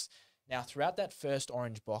box. Now, throughout that first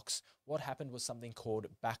orange box, what happened was something called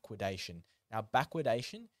backwardation. Now,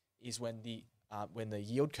 backwardation is when the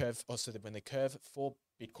yield curve, when the curve for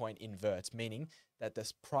Bitcoin inverts, meaning that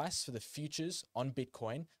the price for the futures on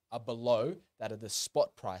Bitcoin are below that of the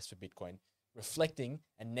spot price for Bitcoin, reflecting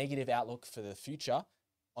a negative outlook for the future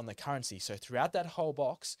on the currency. So throughout that whole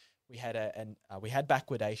box, we had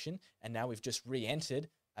backwardation, and now we've just re-entered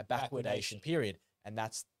a backwardation period, and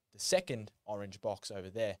that's the second orange box over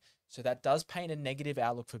there. So that does paint a negative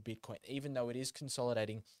outlook for Bitcoin, even though it is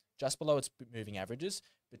consolidating just below its moving averages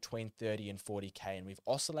between 30 and 40K. And we've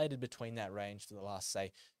oscillated between that range for the last,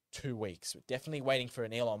 say, 2 weeks. We're definitely waiting for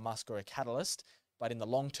an Elon Musk or a catalyst. But in the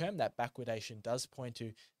long term, that backwardation does point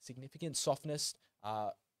to significant softness.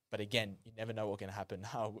 But again, you never know what's going to happen.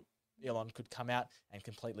 Elon could come out and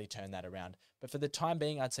completely turn that around. But for the time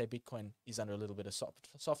being, I'd say Bitcoin is under a little bit of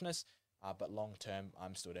softness. But long term,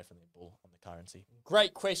 I'm still definitely a bull on the currency.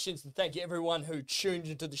 Great questions, and thank you everyone who tuned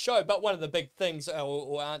into the show. But one of the big things,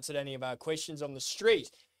 or answered any of our questions on the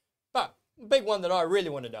street, but big one that I really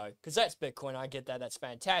want to know, because that's Bitcoin. I get that. That's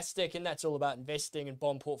fantastic. And that's all about investing in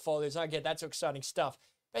bond portfolios. I get that's exciting stuff.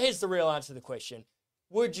 But here's the real answer to the question.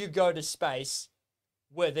 Would you go to space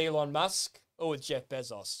with Elon Musk or with Jeff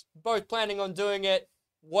Bezos? Both planning on doing it.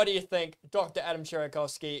 What do you think? Dr. Adam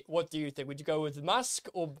Cherikovsky, what do you think? Would you go with Musk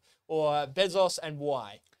or Bezos, and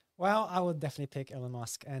why? Well, I would definitely pick Elon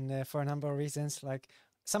Musk, and for a number of reasons. Like,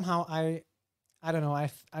 somehow I don't know,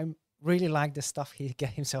 I really like the stuff he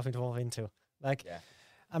get himself involved into. Like,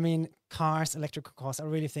 I mean, electrical cars, I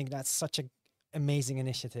really think that's such an amazing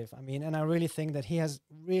initiative. I mean, and I really think that he has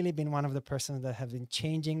really been one of the persons that have been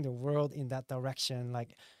changing the world in that direction,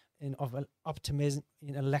 like of optimism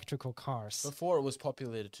in electrical cars. Before it was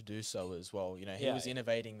popular to do so as well. You know, he was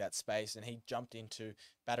innovating that space, and he jumped into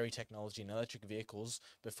battery technology and electric vehicles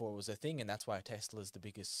before it was a thing, and that's why Tesla is the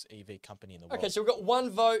biggest EV company in the world. Okay, so we've got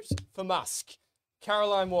one vote for Musk.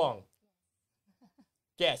 Caroline Wong.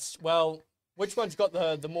 Guess. Well, which one's got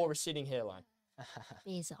the more receding hairline?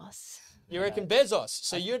 Bezos. You reckon Bezos?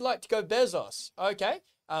 So you'd like to go Bezos. Okay.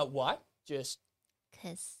 Why? Just...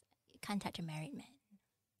 Because you can't touch a married man.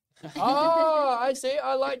 Oh, I see.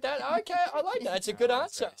 I like that. Okay, I like that. That's a good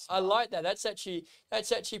answer. I like that. That's actually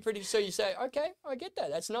pretty. So you say, okay, I get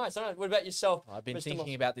that. That's nice. All right. What about yourself? I've been Mr.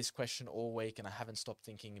 thinking about this question all week, and I haven't stopped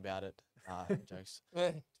thinking about it. Jokes.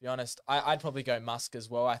 To be honest, I'd probably go Musk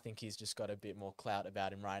as well. I think he's just got a bit more clout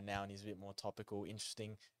about him right now, and he's a bit more topical,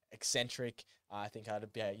 interesting, eccentric. I think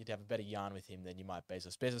you'd have a better yarn with him than you might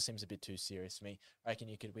Bezos. Bezos seems a bit too serious to me. I reckon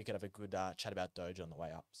we could have a good chat about Doge on the way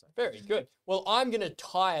up. So. Very good. Well, I'm going to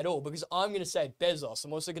tie it all because I'm going to say Bezos.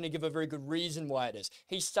 I'm also going to give a very good reason why it is.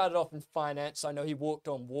 He started off in finance. I know he walked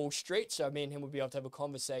on Wall Street, so me and him would be able to have a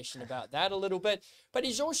conversation about that a little bit. But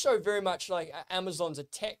he's also very much like Amazon's a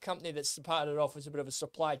tech company that started off as a bit of a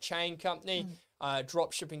supply chain company.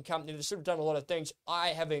 Drop shipping company. They've sort of done a lot of things. I,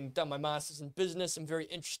 having done my master's in business, am very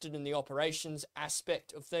interested in the operations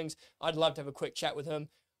aspect of things. I'd love to have a quick chat with him.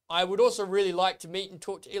 I would also really like to meet and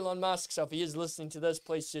talk to Elon Musk. So if he is listening to this,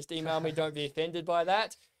 please just email me. Don't be offended by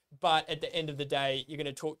that. But at the end of the day, you're going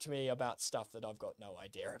to talk to me about stuff that I've got no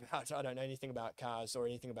idea about. I don't know anything about cars or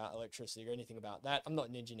anything about electricity or anything about that. I'm not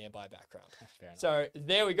an engineer by background. So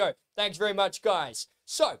there we go. Thanks very much, guys.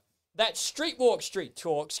 So that's Street Walk, Street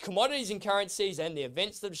Talks, commodities and currencies, and the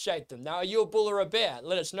events that have shaped them. Now, are you a bull or a bear?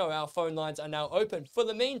 Let us know. Our phone lines are now open. For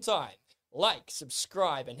the meantime, like,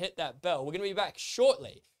 subscribe, and hit that bell. We're going to be back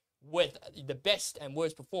shortly with the best and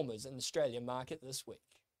worst performers in the Australian market this week.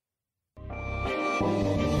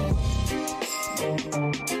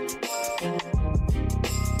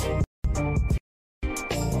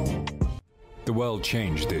 The world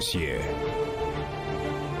changed this year.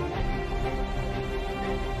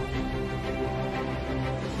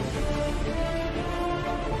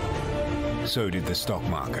 So did the stock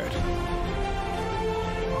market.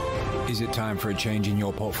 Is it time for a change in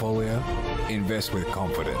your portfolio? Invest with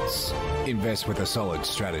confidence. Invest with a solid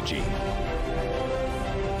strategy.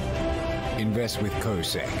 Invest with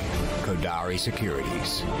KOSEC, Kodari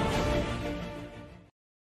Securities.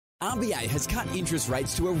 RBA has cut interest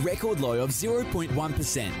rates to a record low of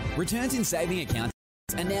 0.1%. Returns in saving accounts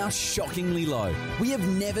are now shockingly low. We have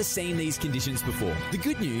never seen these conditions before. The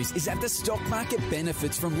good news is that the stock market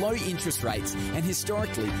benefits from low interest rates and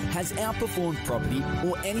historically has outperformed property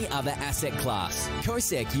or any other asset class.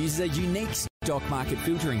 KOSEC uses a unique stock market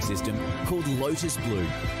filtering system called Lotus Blue,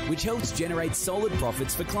 which helps generate solid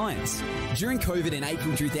profits for clients. During COVID in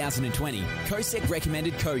April 2020, KOSEC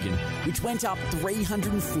recommended Kogan, which went up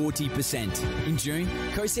 340%. In June,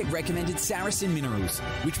 KOSEC recommended Saracen Minerals,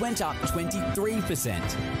 which went up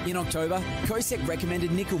 23%. In October, KOSEC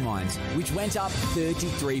recommended Nickel Mines, which went up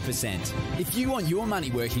 33%. If you want your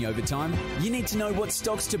money working overtime, you need to know what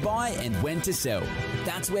stocks to buy and when to sell.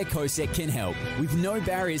 That's where KOSEC can help. With no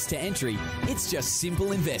barriers to entry, it's just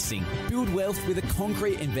simple investing. Build wealth with a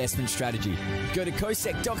concrete investment strategy. Go to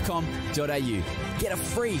kosec.com.au. Get a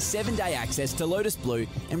free 7-day access to Lotus Blue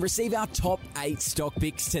and receive our top 8 stock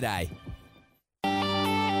picks today.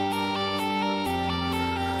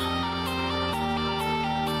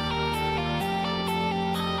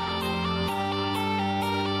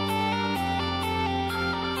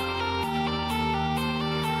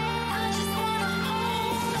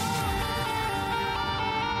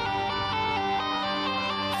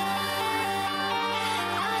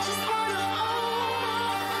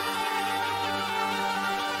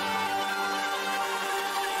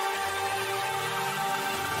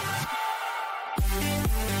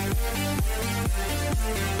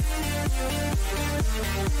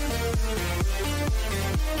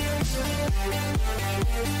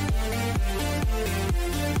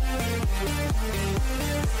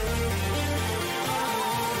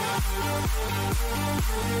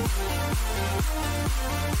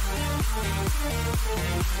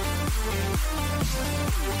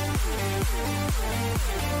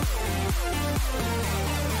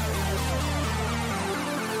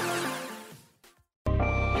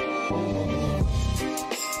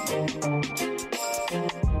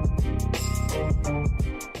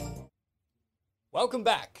 Welcome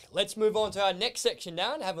back. Let's move on to our next section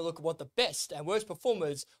now and have a look at what the best and worst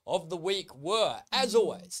performers of the week were. As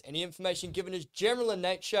always, any information given is general in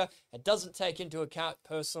nature and doesn't take into account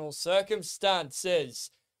personal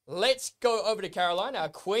circumstances. Let's go over to Caroline, our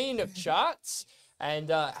queen of charts,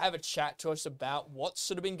 and have a chat to us about what's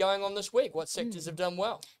sort of been going on this week. What sectors have done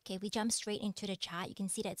well? Okay, we jump straight into the chart. You can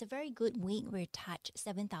see that it's a very good week. We touched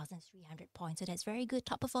 7,300 points. So that's very good.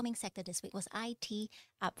 Top performing sector this week was IT,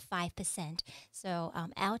 up 5%. So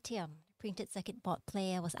Altium, printed circuit board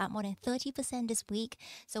player, was up more than 30% this week.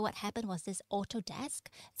 So what happened was this Autodesk,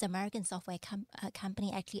 it's an American software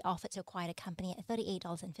company, actually offered to acquire the company at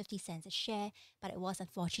 $38.50 a share, but it was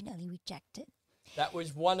unfortunately rejected. That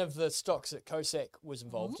was one of the stocks that KOSEC was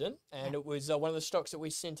involved in, and it was one of the stocks that we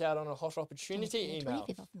sent out on a hot opportunity email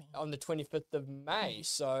on the 25th of May.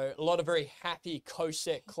 So a lot of very happy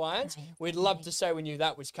KOSEC clients. We'd love to say we knew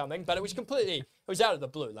that was coming, but it was completely, it was out of the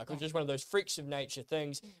blue. Like it was just one of those freaks of nature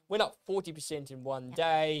things. Went up 40% in one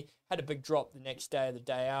day, had a big drop the next day or the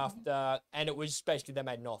day after, and it was basically they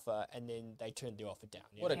made an offer and then they turned the offer down.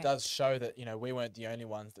 What it does show that, you know, we weren't the only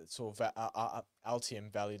ones that saw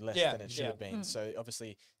Altium valued less than it should have been. So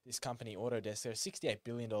obviously this company, Autodesk, they're a $68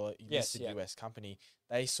 billion listed US company.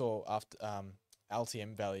 They saw after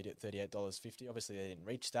Altium valued at $38.50. Obviously they didn't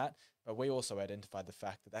reach that, but we also identified the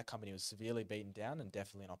fact that that company was severely beaten down and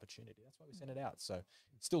definitely an opportunity. That's why we sent it out. So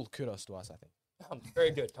still kudos to us, I think. Very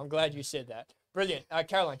good. I'm glad you said that. Brilliant.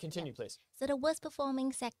 Caroline, continue, please. So the worst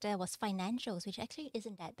performing sector was financials, which actually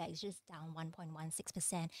isn't that bad. It's just down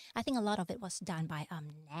 1.16%. I think a lot of it was done by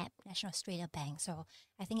NAB, National Australia Bank. So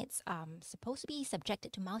I think it's supposed to be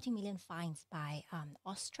subjected to multi-million fines by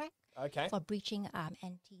Austrac for breaching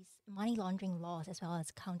anti-money laundering laws as well as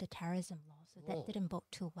counter-terrorism laws. So that didn't bode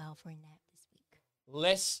too well for NAB this week.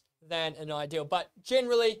 Less than an ideal, but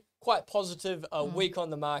generally quite positive week on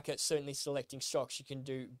the market, certainly selecting stocks you can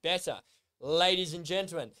do better. Ladies and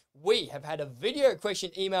gentlemen, we have had a video question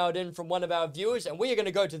emailed in from one of our viewers, and we are going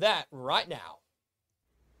to go to that right now.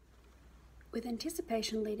 With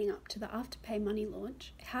anticipation leading up to the Afterpay money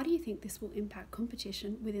launch, how do you think this will impact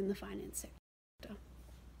competition within the finance sector?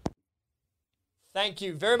 Thank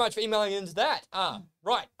you very much for emailing into that.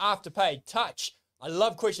 Right, Afterpay Touch. I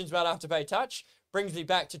love questions about Afterpay Touch. Brings me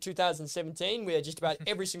back to 2017, where just about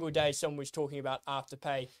every single day someone was talking about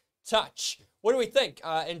Afterpay Touch. What do we think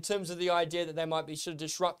in terms of the idea that they might be sort of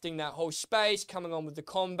disrupting that whole space, coming on with the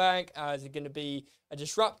CommBank? Is it going to be a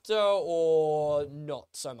disruptor or not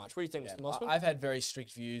so much? What do you think, Mr. Mossman? I've had very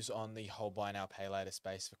strict views on the whole buy now, pay later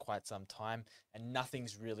space for quite some time, and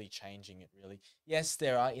nothing's really changing it, really. Yes,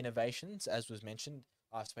 there are innovations, as was mentioned.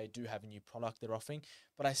 Afterpay do have a new product they're offering,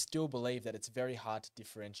 but I still believe that it's very hard to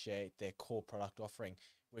differentiate their core product offering,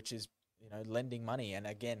 which is, you know, lending money. And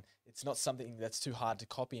again, it's not something that's too hard to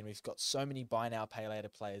copy. And we've got so many buy now, pay later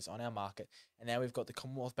players on our market. And now we've got the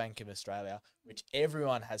Commonwealth Bank of Australia, which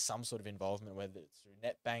everyone has some sort of involvement, whether it's through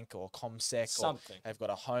NetBank or KOSEC, or they've got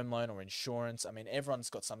a home loan or insurance. I mean, everyone's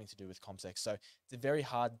got something to do with KOSEC. So it's a very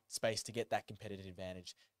hard space to get that competitive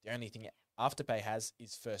advantage. The only thing Afterpay has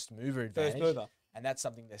is first mover advantage. First mover. And that's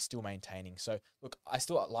something they're still maintaining. So, look, I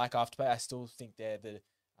still like Afterpay. I still think they're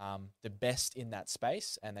the best in that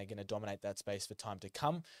space, and they're going to dominate that space for time to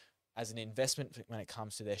come. As an investment when it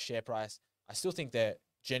comes to their share price, I still think they're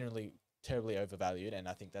generally terribly overvalued, and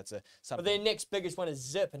I think that's something. But their next biggest one is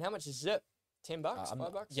Zip, and how much is Zip? $10,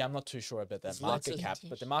 $5? Yeah, I'm not too sure about that market cap,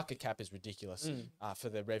 but the market cap is ridiculous for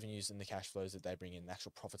the revenues and the cash flows that they bring in, the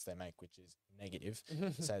actual profits they make, which is negative,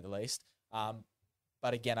 to say the least.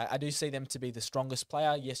 But again, I do see them to be the strongest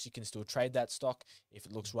player. Yes, you can still trade that stock if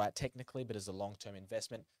it looks right technically, but as a long-term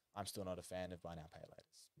investment, I'm still not a fan of buy now, pay later.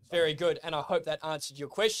 Very good, and I hope that answered your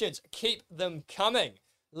questions. Keep them coming.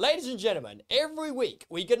 Ladies and gentlemen, every week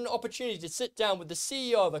we get an opportunity to sit down with the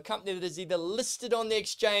CEO of a company that is either listed on the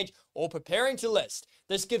exchange or preparing to list.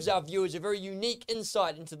 This gives our viewers a very unique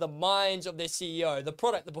insight into the minds of their CEO, the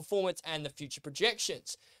product, the performance, and the future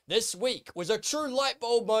projections. This week was a true light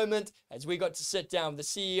bulb moment as we got to sit down with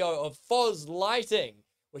the CEO of Foz Lighting,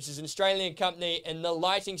 which is an Australian company in the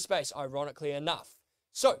lighting space, ironically enough.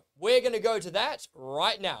 So we're going to go to that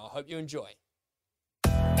right now. I hope you enjoy.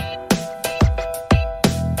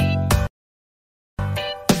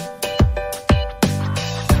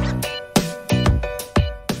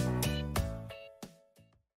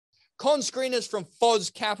 Con Screeners from FOS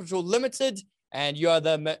Capital Limited, and you are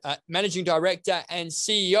the Managing Director and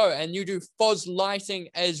CEO, and you do FOS Lighting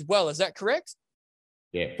as well. Is that correct?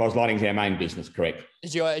 Yeah, FOS Lighting is our main business, correct.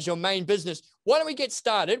 Is your main business. Why don't we get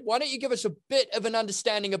started? Why don't you give us a bit of an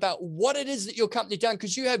understanding about what it is that your company done?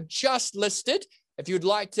 Because you have just listed. If you'd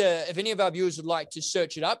like to, if any of our viewers would like to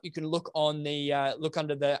search it up, you can look on the look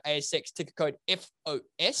under the ASX ticker code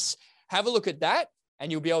FOS. Have a look at that,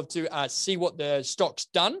 and you'll be able to see what the stock's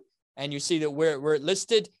done. And you see that where it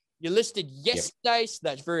listed. You listed yesterday, so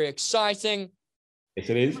that's very exciting. Yes,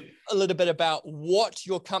 it is. A little bit about what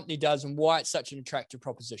your company does and why it's such an attractive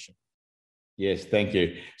proposition. Yes, thank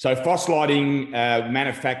you. So FOS Lighting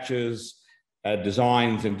manufactures,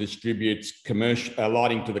 designs and distributes commercial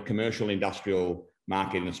lighting to the commercial industrial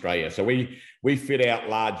market in Australia. So we fit out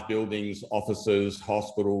large buildings, offices,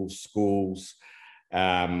 hospitals, schools,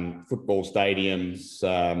 football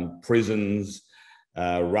stadiums, prisons,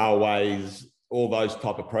 railways, all those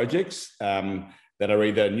type of projects that are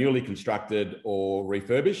either newly constructed or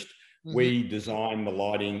refurbished. Mm-hmm. We design the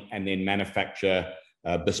lighting and then manufacture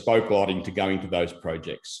bespoke lighting to go into those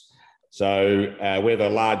projects. So we're the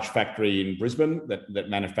large factory in Brisbane that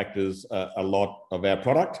manufactures a lot of our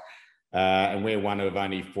product, and we're one of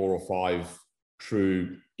only 4 or 5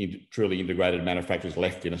 truly integrated manufacturers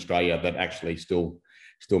left in Australia that actually still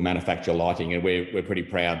manufacture lighting, and we're pretty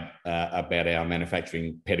proud about our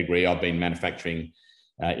manufacturing pedigree. I've been manufacturing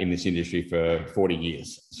in this industry for 40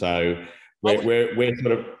 years, so we're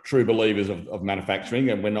sort of true believers of manufacturing,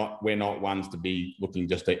 and we're not ones to be looking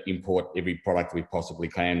just to import every product we possibly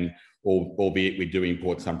can, albeit we do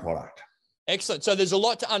import some product. Excellent. So there's a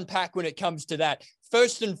lot to unpack when it comes to that.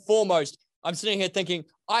 First and foremost, I'm sitting here thinking,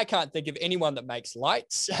 I can't think of anyone that makes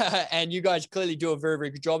lights, and you guys clearly do a very, very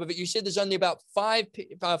good job of it. You said there's only about five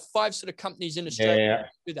sort of companies in Australia that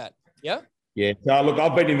do that. Yeah? Yeah. So look,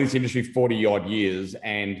 I've been in this industry 40 odd years,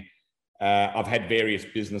 and I've had various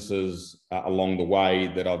businesses along the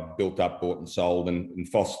way that I've built up, bought and sold, and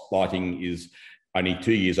FOS Lighting is only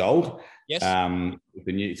 2 years old. Yes.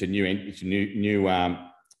 It's a new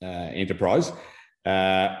enterprise.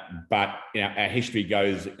 But our history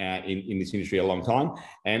goes in this industry a long time,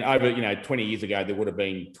 and over 20 years ago there would have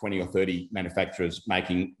been 20 or 30 manufacturers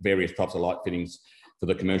making various types of light fittings for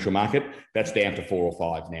the commercial market. That's down to 4 or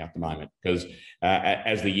 5 now at the moment, because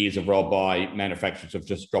as the years have rolled by, manufacturers have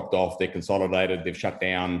just dropped off, they're consolidated, they've shut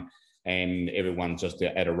down, and everyone's just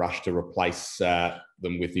at a rush to replace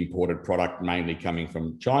them with imported product, mainly coming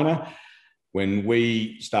from China. When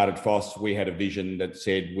we started FOS, we had a vision that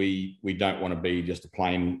said we don't want to be just a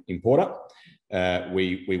plain importer.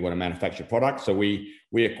 We want to manufacture products. So we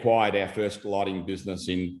acquired our first lighting business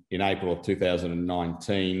in April of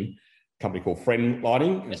 2019, a company called Friend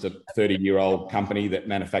Lighting. It's a 30-year-old company that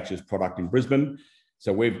manufactures product in Brisbane.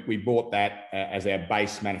 So we bought that as our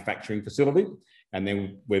base manufacturing facility, and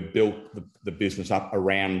then we've built the business up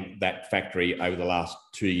around that factory over the last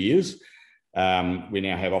 2 years. We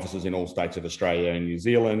now have offices in all states of Australia and New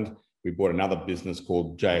Zealand. We bought another business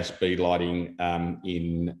called JSB Lighting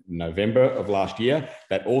in November of last year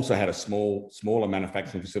that also had a smaller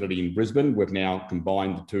manufacturing facility in Brisbane. We've now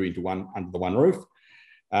combined the two into one under the one roof.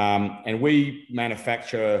 And we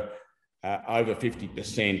manufacture over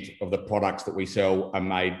 50% of the products that we sell are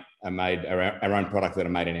made our own products that are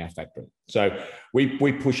made in our factory. So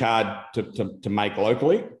we push hard to make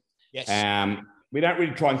locally. Yes. We don't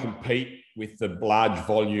really try and compete with the large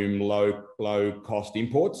volume, low cost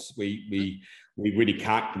imports. We really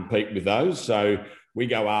can't compete with those. So we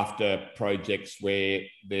go after projects where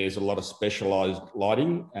there's a lot of specialised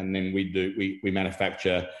lighting, and then we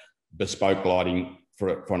manufacture bespoke lighting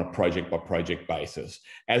on a project by project basis,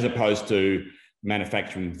 as opposed to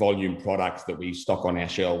manufacturing volume products that we stock on our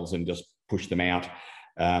shelves and just push them out.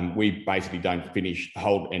 We basically don't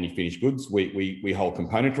hold any finished goods. We hold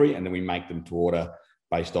componentry, and then we make them to order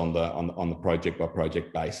based on the project by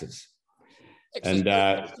project basis. And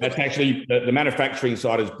that's actually the manufacturing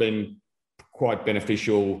side has been quite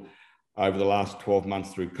beneficial over the last 12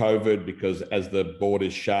 months through COVID, because as the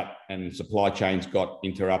borders shut and supply chains got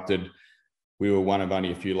interrupted, we were one of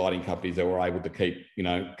only a few lighting companies that were able to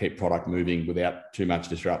keep product moving without too much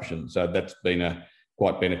disruption. So that's been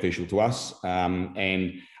quite beneficial to us.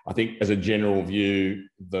 And I think as a general view,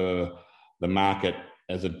 the market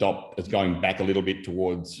is going back a little bit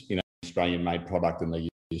towards Australian-made product than they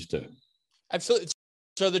used to. Absolutely.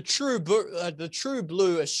 So the true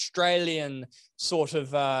blue Australian sort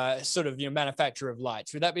of manufacturer of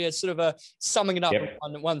lights. Would that be a sort of a summing it up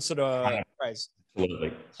in one sort of phrase?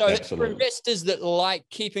 Absolutely. So Absolutely. for investors that like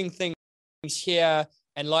keeping things here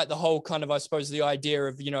and like the whole kind of, I suppose, the idea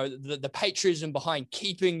of, the patriotism behind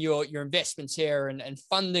keeping your investments here and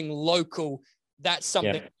funding local, that's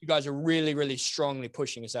something you guys are really, really strongly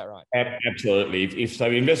pushing. Is that right? Absolutely. If so,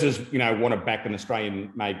 investors, want to back an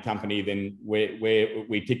Australian-made company, then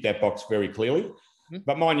we tick that box very clearly. Mm-hmm.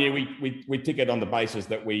 But mind you, we tick it on the basis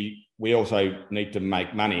that we also need to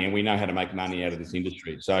make money, and we know how to make money out of this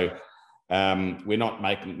industry. So we're not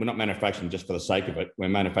manufacturing just for the sake of it. We're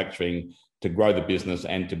manufacturing to grow the business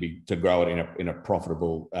and to grow it in a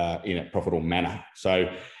profitable manner.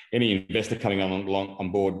 So any investor coming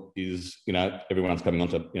on board is, everyone's coming on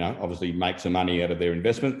to, obviously make some money out of their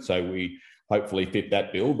investment. So we hopefully fit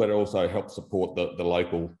that bill, but it also helps support the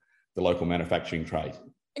local manufacturing trade.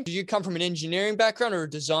 Did you come from an engineering background or a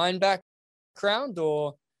design background,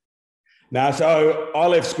 or? No, so I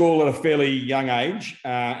left school at a fairly young age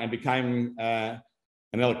and became an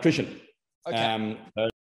electrician. Okay.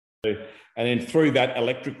 And then through that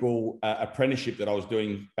electrical apprenticeship that I was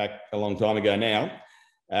doing back a long time ago now,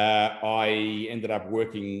 I ended up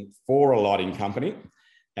working for a lighting company,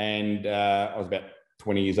 and I was about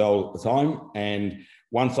 20 years old at the time. And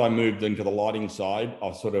once I moved into the lighting side,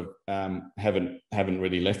 I sort of haven't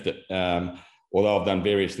really left it. Although I've done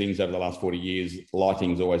various things over the last 40 years,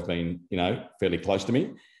 lighting's always been, fairly close to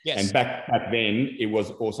me. Yes. And back then, it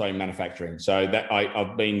was also manufacturing. So that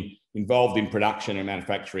I've been involved in production and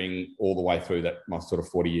manufacturing all the way through my sort of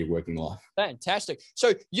 40-year working life. Fantastic.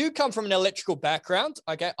 So you come from an electrical background.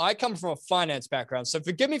 Okay. I come from a finance background. So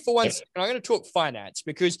forgive me for one second. I'm going to talk finance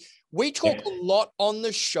because we talk a lot on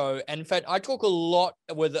the show. And in fact, I talk a lot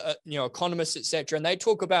with, economists, et cetera, and they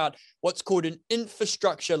talk about what's called an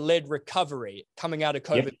infrastructure-led recovery coming out of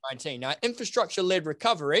COVID-19. Now, infrastructure-led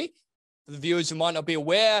recovery, for the viewers who might not be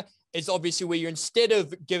aware, is obviously where instead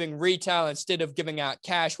of giving retail, instead of giving out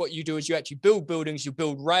cash, what you do is you actually build buildings, you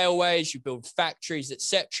build railways, you build factories,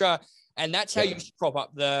 etc. And that's how you prop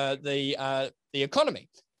up the economy.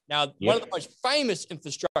 Now, one of the most famous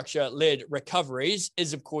infrastructure-led recoveries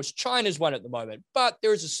is, of course, China's one at the moment. But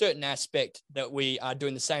there is a certain aspect that we are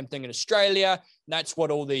doing the same thing in Australia. And that's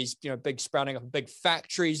what all these, big sprouting up, big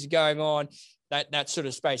factories are going on, that sort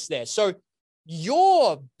of space there. So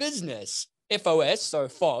your business, FOS, so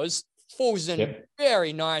FOS, falls in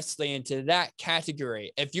very nicely into that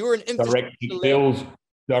category. If you're an infrastructure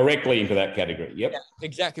directly into that category. Yep. Yeah,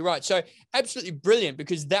 exactly right. So absolutely brilliant,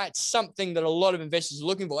 because that's something that a lot of investors are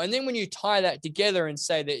looking for. And then when you tie that together and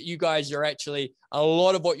say that you guys are actually, a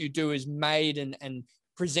lot of what you do is made and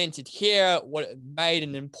presented here, made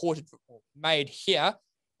and imported, made here,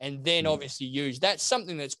 and then obviously used. That's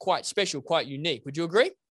something that's quite special, quite unique. Would you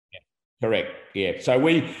agree? Correct. Yeah. So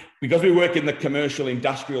because we work in the commercial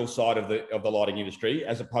industrial side of the lighting industry,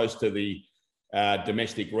 as opposed to the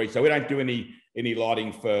domestic retail, we don't do any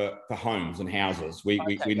lighting for homes and houses.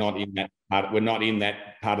 We're not in that part. We're not in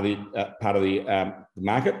that part of the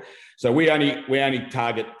market. So we only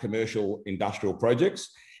target commercial industrial projects,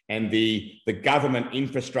 and the government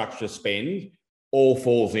infrastructure spend all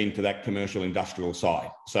falls into that commercial industrial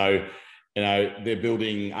side. So they're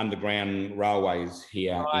building underground railways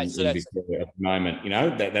here in Victoria at the moment.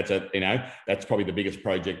 That's probably the biggest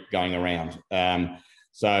project going around.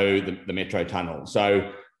 So the Metro Tunnel.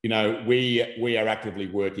 So we are actively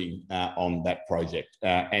working on that project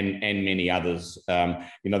and many others.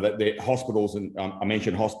 The hospitals, and I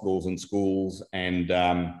mentioned hospitals and schools and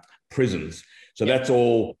prisons. So that's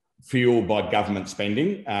all fueled by government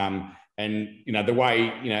spending. And the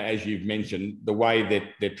way, as you've mentioned, the way that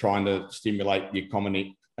they're trying to stimulate the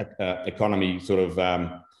economy sort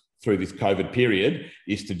of through this COVID period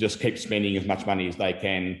is to just keep spending as much money as they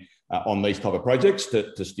can on these type of projects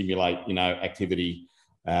to stimulate activity,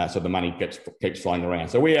 so the money keeps flowing around.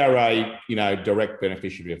 So we are a direct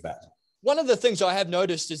beneficiary of that. One of the things I have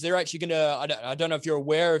noticed is they're actually going to, I don't know if you're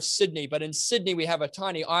aware of Sydney, but in Sydney we have a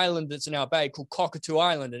tiny island that's in our bay called Cockatoo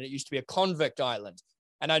Island, and it used to be a convict island.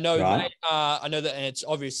 And I know that, and it's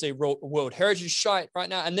obviously World Heritage Site right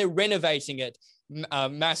now, and they're renovating it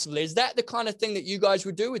massively. Is that the kind of thing that you guys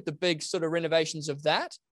would do with the big sort of renovations of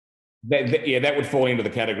that? That would fall into the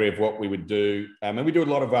category of what we would do. And we do a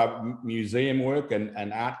lot of museum work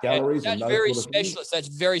and art galleries. That's very specialist. That's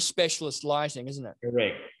very specialist lighting, isn't it?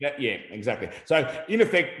 Correct. Yeah, exactly. So in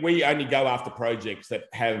effect, we only go after projects that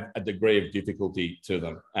have a degree of difficulty to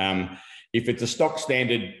them. If it's a stock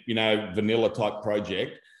standard, vanilla type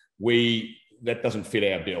project, that doesn't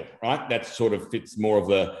fit our bill, right? That sort of fits more of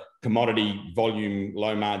commodity volume,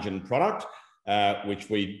 low margin product, which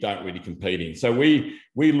we don't really compete in. So we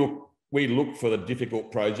look for the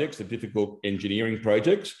difficult projects, the difficult engineering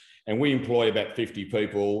projects, and we employ about 50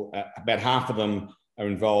 people. About half of them are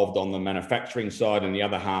involved on the manufacturing side, and the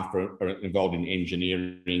other half are involved in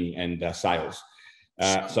engineering and sales.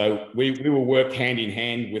 So we will work hand in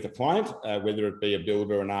hand with a client, whether it be a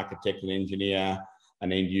builder, an architect, an engineer,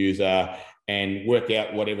 an end user, and work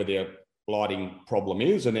out whatever their lighting problem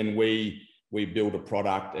is, and then we build a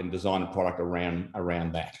product and design a product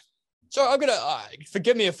around that. So I'm gonna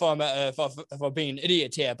forgive me if I'm being an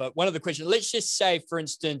idiot here, but one of the questions, let's just say, for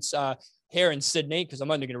instance, here in Sydney, because I'm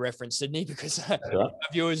only going to reference Sydney because our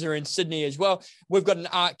viewers are in Sydney as well. We've got an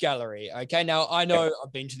art gallery. Okay, now I know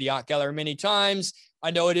I've been to the art gallery many times.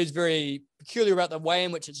 I know it is very peculiar about the way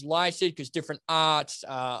in which it's lighted because different art.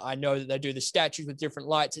 I know that they do the statues with different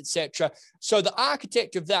lights, etc. So the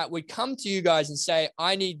architect of that would come to you guys and say,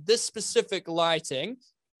 "I need this specific lighting.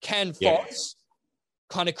 Can FOS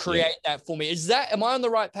kind of create that for me?" Am I on the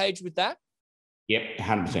right page with that? Yep,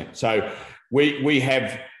 100%.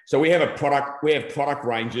 So we have product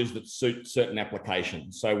ranges that suit certain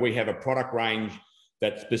applications. So we have a product range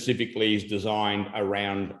that specifically is designed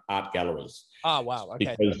around art galleries. Oh, wow.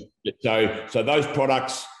 Okay. So those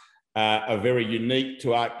products are very unique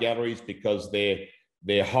to art galleries because they're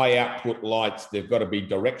high output lights. They've got to be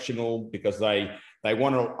directional because they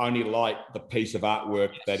want to only light the piece of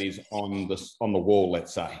artwork that is on the wall,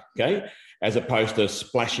 let's say, okay, as opposed to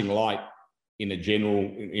splashing light in a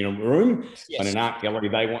room. In an art gallery,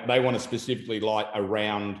 they want to specifically light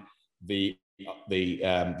around the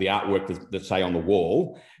artwork that's say on the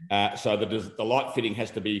wall, so that the light fitting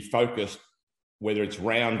has to be focused, whether it's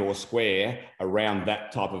round or square, around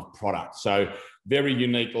that type of product. So very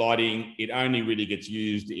unique lighting. It only really gets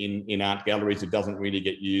used in art galleries. It doesn't really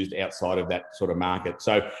get used outside of that sort of market.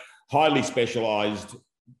 So highly specialized.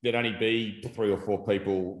 There'd only be 3 or 4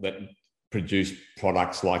 people that produce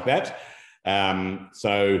products like that.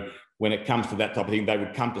 So when it comes to that type of thing, they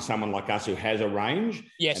would come to someone like us who has a range,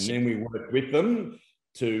 and then we work with them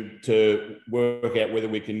to work out whether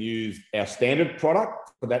we can use our standard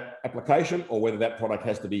product for that application or whether that product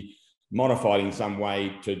has to be modified in some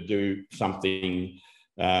way to do something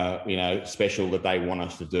special that they want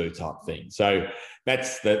us to do, type thing. So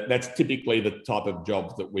that's typically the type of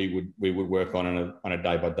jobs that we would work on a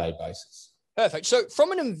day-by-day basis. Perfect. So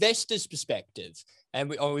from an investor's perspective, and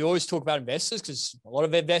we always talk about investors because a lot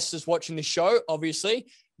of investors watching the show, obviously,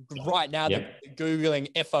 right now they're Googling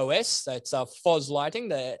FOS. That's FOS Lighting.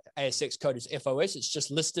 The ASX code is FOS. It's just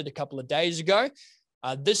listed a couple of days ago.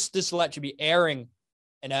 This will actually be airing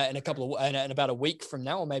in about a week from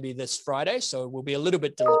now, or maybe this Friday. So it will be a little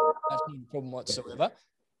bit delayed. That's no problem whatsoever.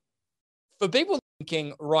 For people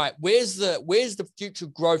thinking, right, where's the future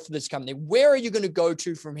growth for this company? Where are you going to go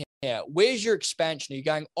to from here? Where's your expansion? Are you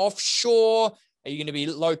going offshore? Are you going to be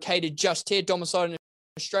located just here, domiciled in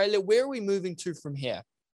Australia? Where are we moving to from here?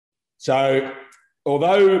 So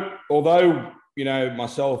although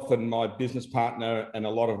myself and my business partner and a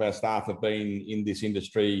lot of our staff have been in this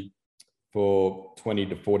industry for 20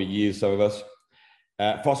 to 40 years, some of us,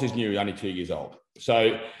 FOS is new, only 2 years old.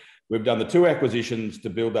 So we've done the 2 acquisitions to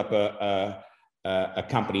build up a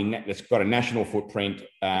company that's got a national footprint,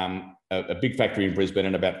 a big factory in Brisbane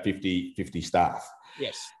and about 50 staff.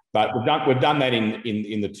 Yes. But we've done that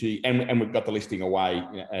in the 2, and we've got the listing away,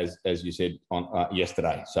 as you said, on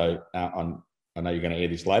yesterday. So I know you're going to hear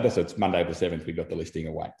this later, so it's Monday the 7th, we got the listing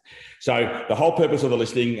away. So the whole purpose of the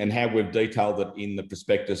listing and how we've detailed it in the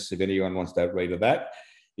prospectus, if anyone wants to read of that,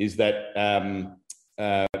 is that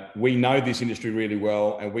we know this industry really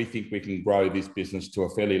well, and we think we can grow this business to a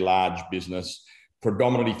fairly large business,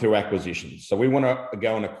 predominantly through acquisitions. So we want to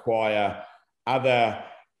go and acquire other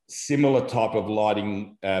similar type of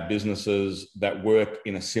lighting businesses that work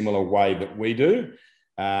in a similar way that we do.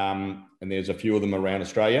 And there's a few of them around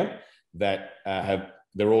Australia that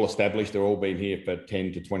they're all established. They're all been here for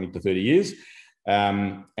 10 to 20 to 30 years.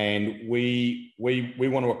 And we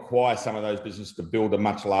want to acquire some of those businesses to build a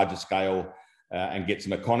much larger scale and get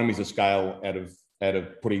some economies of scale out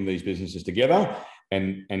of putting these businesses together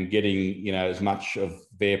and getting as much of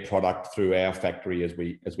their product through our factory as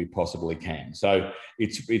we possibly can. So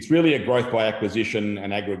it's really a growth by acquisition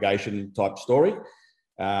and aggregation type story.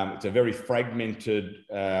 It's a very fragmented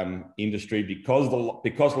industry because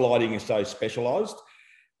lighting is so specialised.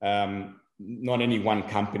 Not any one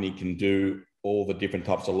company can do all the different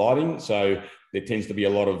types of lighting. So there tends to be a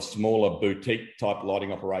lot of smaller boutique type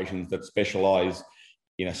lighting operations that specialise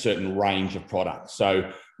in a certain range of products.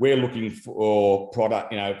 So we're looking for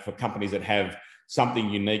product, for companies that have something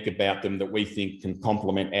unique about them that we think can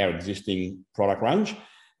complement our existing product range.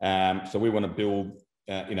 So we want to build,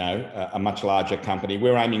 a much larger company.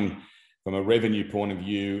 We're aiming from a revenue point of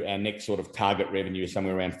view, our next sort of target revenue is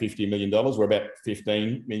somewhere around $50 million. We're about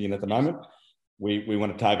 15 million at the moment. We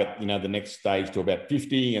want to target, the next stage to about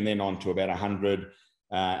 50 and then on to about 100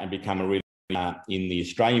 and become a really in the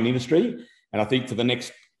Australian industry. And I think for the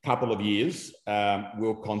next couple of years,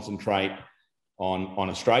 we'll concentrate on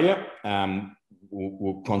Australia.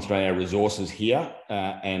 We'll concentrate our resources here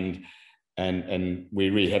and we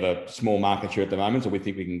really have a small market share at the moment, so we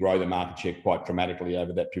think we can grow the market share quite dramatically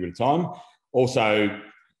over that period of time. Also,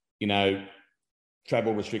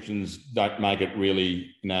 travel restrictions don't make it really,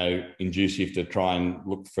 inducive to try and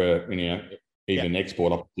look for, even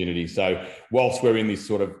export opportunities. So whilst we're in this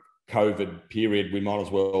sort of COVID period, we might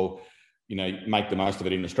as well, make the most of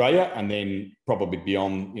it in Australia, and then probably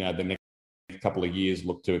beyond, the next couple of years,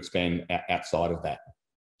 look to expand outside of that.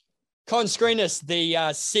 Con Screenis, the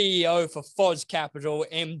CEO for FOS Capital,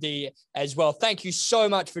 MD as well. Thank you so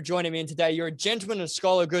much for joining me in today. You're a gentleman and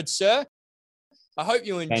scholar, good sir. I hope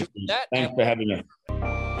you enjoyed that. Thanks for having us.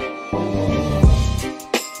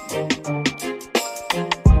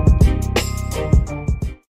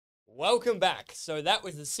 Welcome back. So that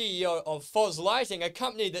was the CEO of FOS Lighting, a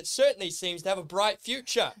company that certainly seems to have a bright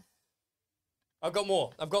future. I've got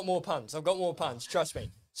more puns. Trust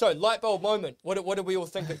me. So, light bulb moment. What do we all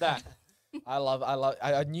think of that?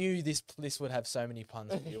 I knew this list would have so many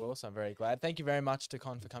puns for you all, so I'm very glad. Thank you very much to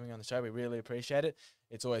Con for coming on the show. We really appreciate it.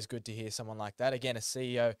 It's always good to hear someone like that. Again, a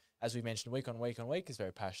CEO, as we mentioned, week on week, is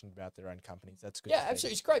very passionate about their own companies. That's good. Yeah,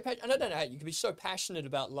 absolutely. It's great. And I don't know how you can be so passionate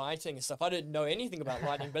about lighting and stuff. I didn't know anything about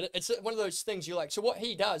lighting, but it's one of those things you like. So what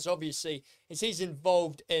he does, obviously, is he's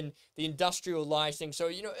involved in the industrial lighting. So,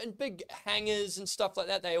 in big hangars and stuff like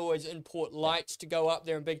that, they always import lights to go up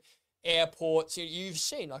there in big airports. You've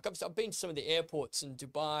seen, like I've been to some of the airports in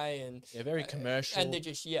Dubai and very commercial, and they're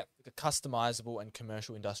just customizable and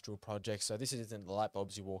commercial industrial projects. So this isn't the light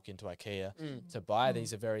bulbs you walk into IKEA to buy.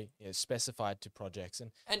 These are very specified to projects.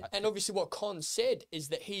 And obviously what Con said is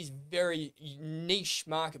that he's very niche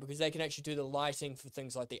market because they can actually do the lighting for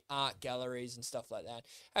things like the art galleries and stuff like that.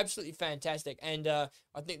 Absolutely fantastic. And I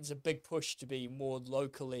think there's a big push to be more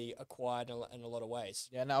locally acquired in a lot of ways.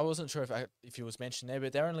 Yeah, no, I wasn't sure if it was mentioned there,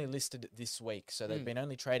 but they're only listed this week, so they've been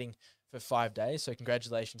only trading for 5 days. So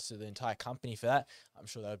congratulations to the entire company for that. I'm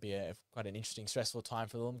sure that would be quite an interesting, stressful time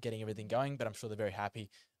for them getting everything going, but I'm sure they're very happy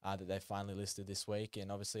that they've finally listed this week, and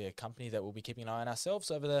obviously a company that we'll be keeping an eye on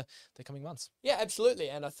ourselves over the coming months. Yeah, absolutely.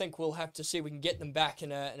 And I think we'll have to see if we can get them back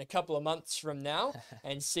in a couple of months from now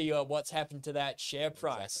and see what's happened to that share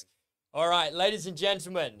price. Exactly. All right, ladies and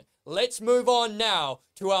gentlemen, let's move on now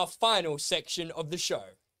to our final section of the show.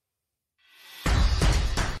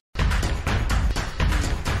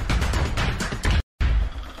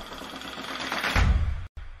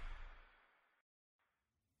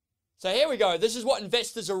 So here we go. This is what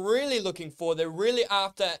investors are really looking for. They're really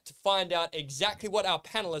after to find out exactly what our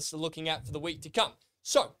panelists are looking at for the week to come.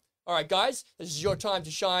 So, all right, guys, this is your time to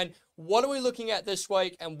shine. What are we looking at this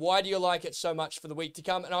week, and why do you like it so much for the week to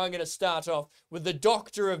come? And I'm going to start off with the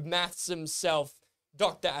doctor of maths himself,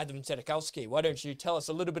 Dr. Adam Tedekowski. Why don't you tell us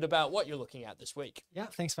a little bit about what you're looking at this week? Yeah,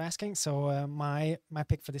 thanks for asking. So my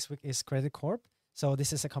pick for this week is Credit Corp. So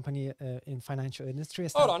this is a company in financial industry.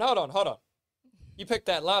 Hold on. You picked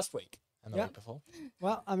that last week. And the week before?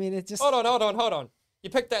 Well, I mean, it just... Hold on. You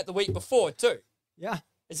picked that the week before too. Yeah.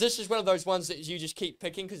 Is this just one of those ones that you just keep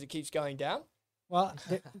picking because it keeps going down? Well,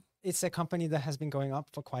 it's a company that has been going up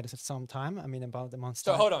for quite some time. I mean, about a month's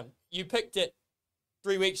time. So hold on. You picked it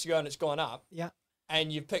 3 weeks ago and it's gone up. Yeah.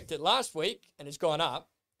 And you picked it last week and it's gone up.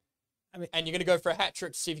 I mean, and you're going to go for a hat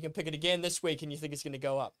trick to see if you can pick it again this week and you think it's going to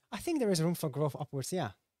go up. I think there is room for growth upwards,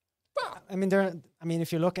 yeah. I mean,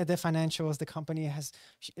 if you look at the financials, the company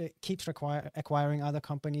keeps acquiring other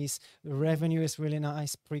companies. The revenue is really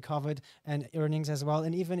nice, pre-COVID, and earnings as well.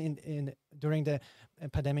 And even during the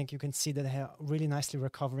pandemic, you can see that they are really nicely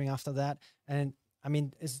recovering after that. And I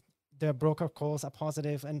mean, the broker calls are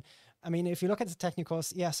positive. And I mean, if you look at the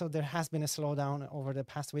technicals, yeah, so there has been a slowdown over the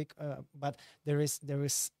past week, but there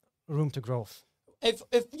is room to growth.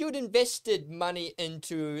 If you'd invested money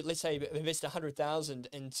into, let's say, invested 100,000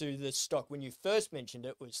 into the stock when you first mentioned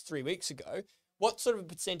it was 3 weeks ago, what sort of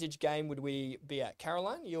percentage gain would we be at?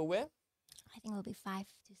 Caroline, are you aware? I think it'll be 5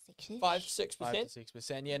 to 6. 5-6%. 5 to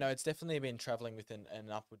 6%. Yeah, no, it's definitely been traveling with an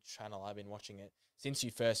upward channel. I've been watching it since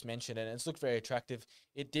you first mentioned it, and it's looked very attractive.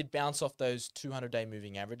 It did bounce off those 200-day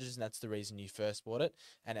moving averages, and that's the reason you first bought it.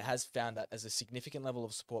 And it has found that as a significant level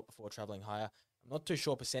of support before traveling higher. I'm not too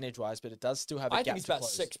sure percentage-wise, but it does still have a I gap think it's to about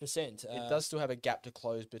close. 6%. It does still have a gap to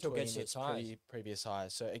close between gets to its its highs. previous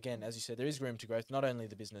highs. So again, as you said, there is room to growth, not only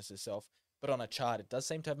the business itself, but on a chart, it does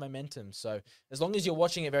seem to have momentum. So as long as you're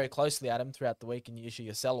watching it very closely, Adam, throughout the week and you issue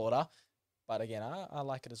your sell order, but again, I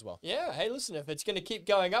like it as well. Yeah, hey, listen, if it's going to keep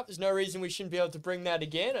going up, there's no reason we shouldn't be able to bring that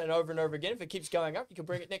again and over again. If it keeps going up, you can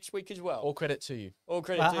bring it next week as well. All credit to you. All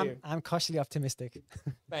credit to you. I'm cautiously optimistic.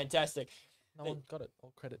 Fantastic. No one got it.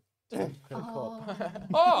 All credit.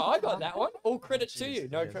 Oh, I got that one. All credit to you.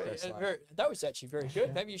 No, that was actually very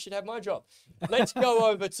good. Maybe you should have my job. Let's go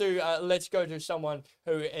over to someone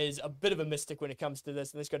who is a bit of a mystic when it comes to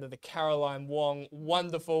this. Let's go to the Caroline Wong.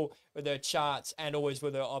 Wonderful with her charts and always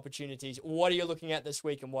with her opportunities. What are you looking at this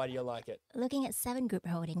week and why do you like it? Looking at 7 Group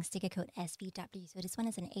Holdings, ticker code SVW. So this one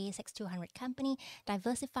is an ASX 200 company,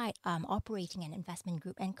 diversified operating and investment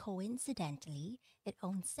group, and coincidentally, it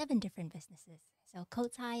owns 7 different businesses. So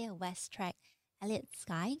Coates Hire, Westtrack, Elliott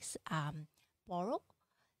Skies, Boral,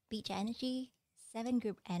 Beach Energy, 7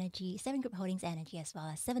 Group Holdings Energy, as well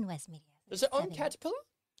as 7 West Media. Does it own Caterpillar?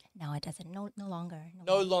 No, it doesn't. No longer.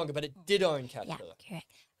 No longer, but it did own Caterpillar. Yeah,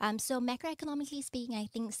 correct. So macroeconomically speaking, I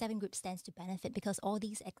think 7 Group stands to benefit because all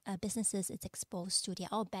these businesses it's exposed to, they're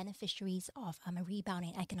all beneficiaries of a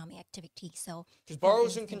rebounding economic activity. So because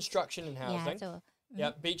Boral's in construction and housing. Yeah, so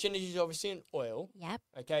Yep, Beach Energy is obviously in oil. Yep.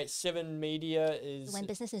 Okay, 7 Media is... So when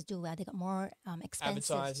businesses do well, they got more expenses.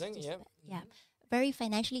 Advertising, yep. Yeah. Very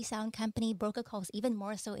financially sound company. Broker calls even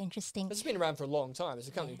more so interesting. It's been around for a long time. It's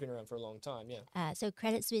a company that's been around for a long time, yeah. So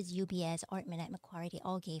Credit Suisse, UBS, Ord Minnett, Macquarie, they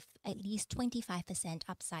all gave at least 25%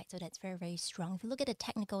 upside. So that's very, very strong. If you look at the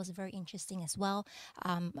technicals, very interesting as well.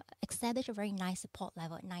 Established a very nice support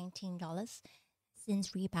level at $19.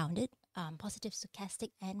 Since rebounded, positive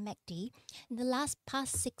stochastic and MACD. In the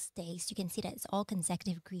past 6 days, you can see that it's all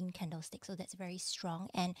consecutive green candlesticks, so that's very strong.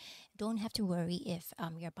 And don't have to worry if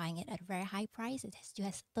you're buying it at a very high price. It still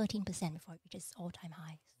has 13% before it reaches all-time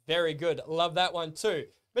highs. Very good. Love that one too.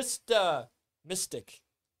 Mr. Mystic,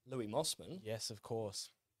 Louis Mossman. Yes, of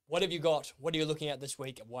course. What have you got? What are you looking at this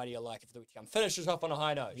week? And why do you like it for the week to come? Finish us off on a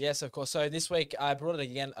high note. Yes, of course. So this week, I brought it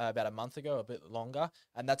again about a month ago, a bit longer,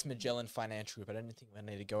 and that's Magellan Financial Group. I don't think we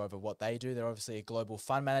need to go over what they do. They're obviously a global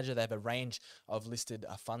fund manager. They have a range of listed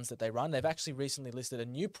funds that they run. They've actually recently listed a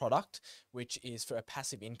new product, which is for a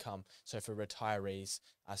passive income, so for retirees.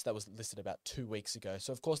 So that was listed about 2 weeks ago.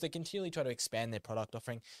 So, of course, they continually try to expand their product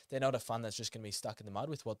offering. They're not a fund that's just going to be stuck in the mud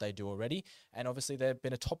with what they do already. And obviously, they've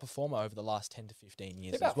been a top performer over the last 10 to 15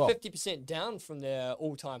 years They're as well. about 50% down from their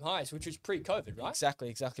all-time highs, which was pre-COVID, right?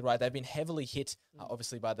 Exactly right. They've been heavily hit,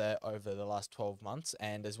 obviously, over the last 12 months.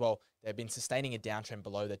 And as well, they've been sustaining a downtrend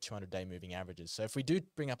below their 200-day moving averages. So if we do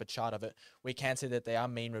bring up a chart of it, we can see that they are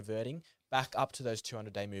mean reverting back up to those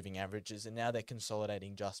 200-day moving averages, and now they're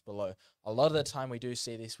consolidating just below. A lot of the time we do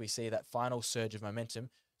see this, we see that final surge of momentum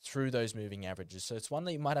through those moving averages. So it's one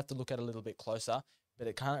that you might have to look at a little bit closer, but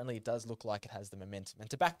it currently does look like it has the momentum. And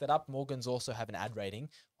to back that up, Morgans also have an ad rating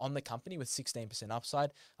on the company with 16%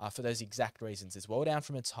 upside for those exact reasons. It's well down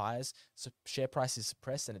from its highs, so share price is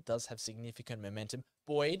suppressed, and it does have significant momentum,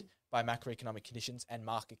 buoyed by macroeconomic conditions and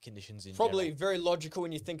market conditions in Probably general. very logical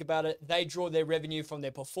when you think about it. They draw their revenue from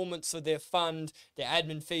their performance of their fund, their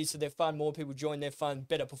admin fees for their fund. More people join their fund,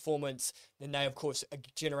 better performance. Then they, of course,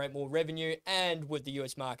 generate more revenue. And with the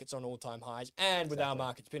US markets on all-time highs, and with our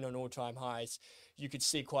markets being on all-time highs, you could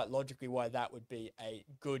see quite logically why that would be a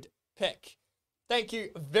good pick. Thank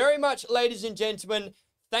you very much, ladies and gentlemen.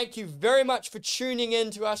 Thank you very much for tuning in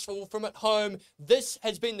to us all from at home. This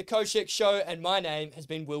has been the KOSEC Show, and my name has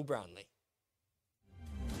been Will Brownlee.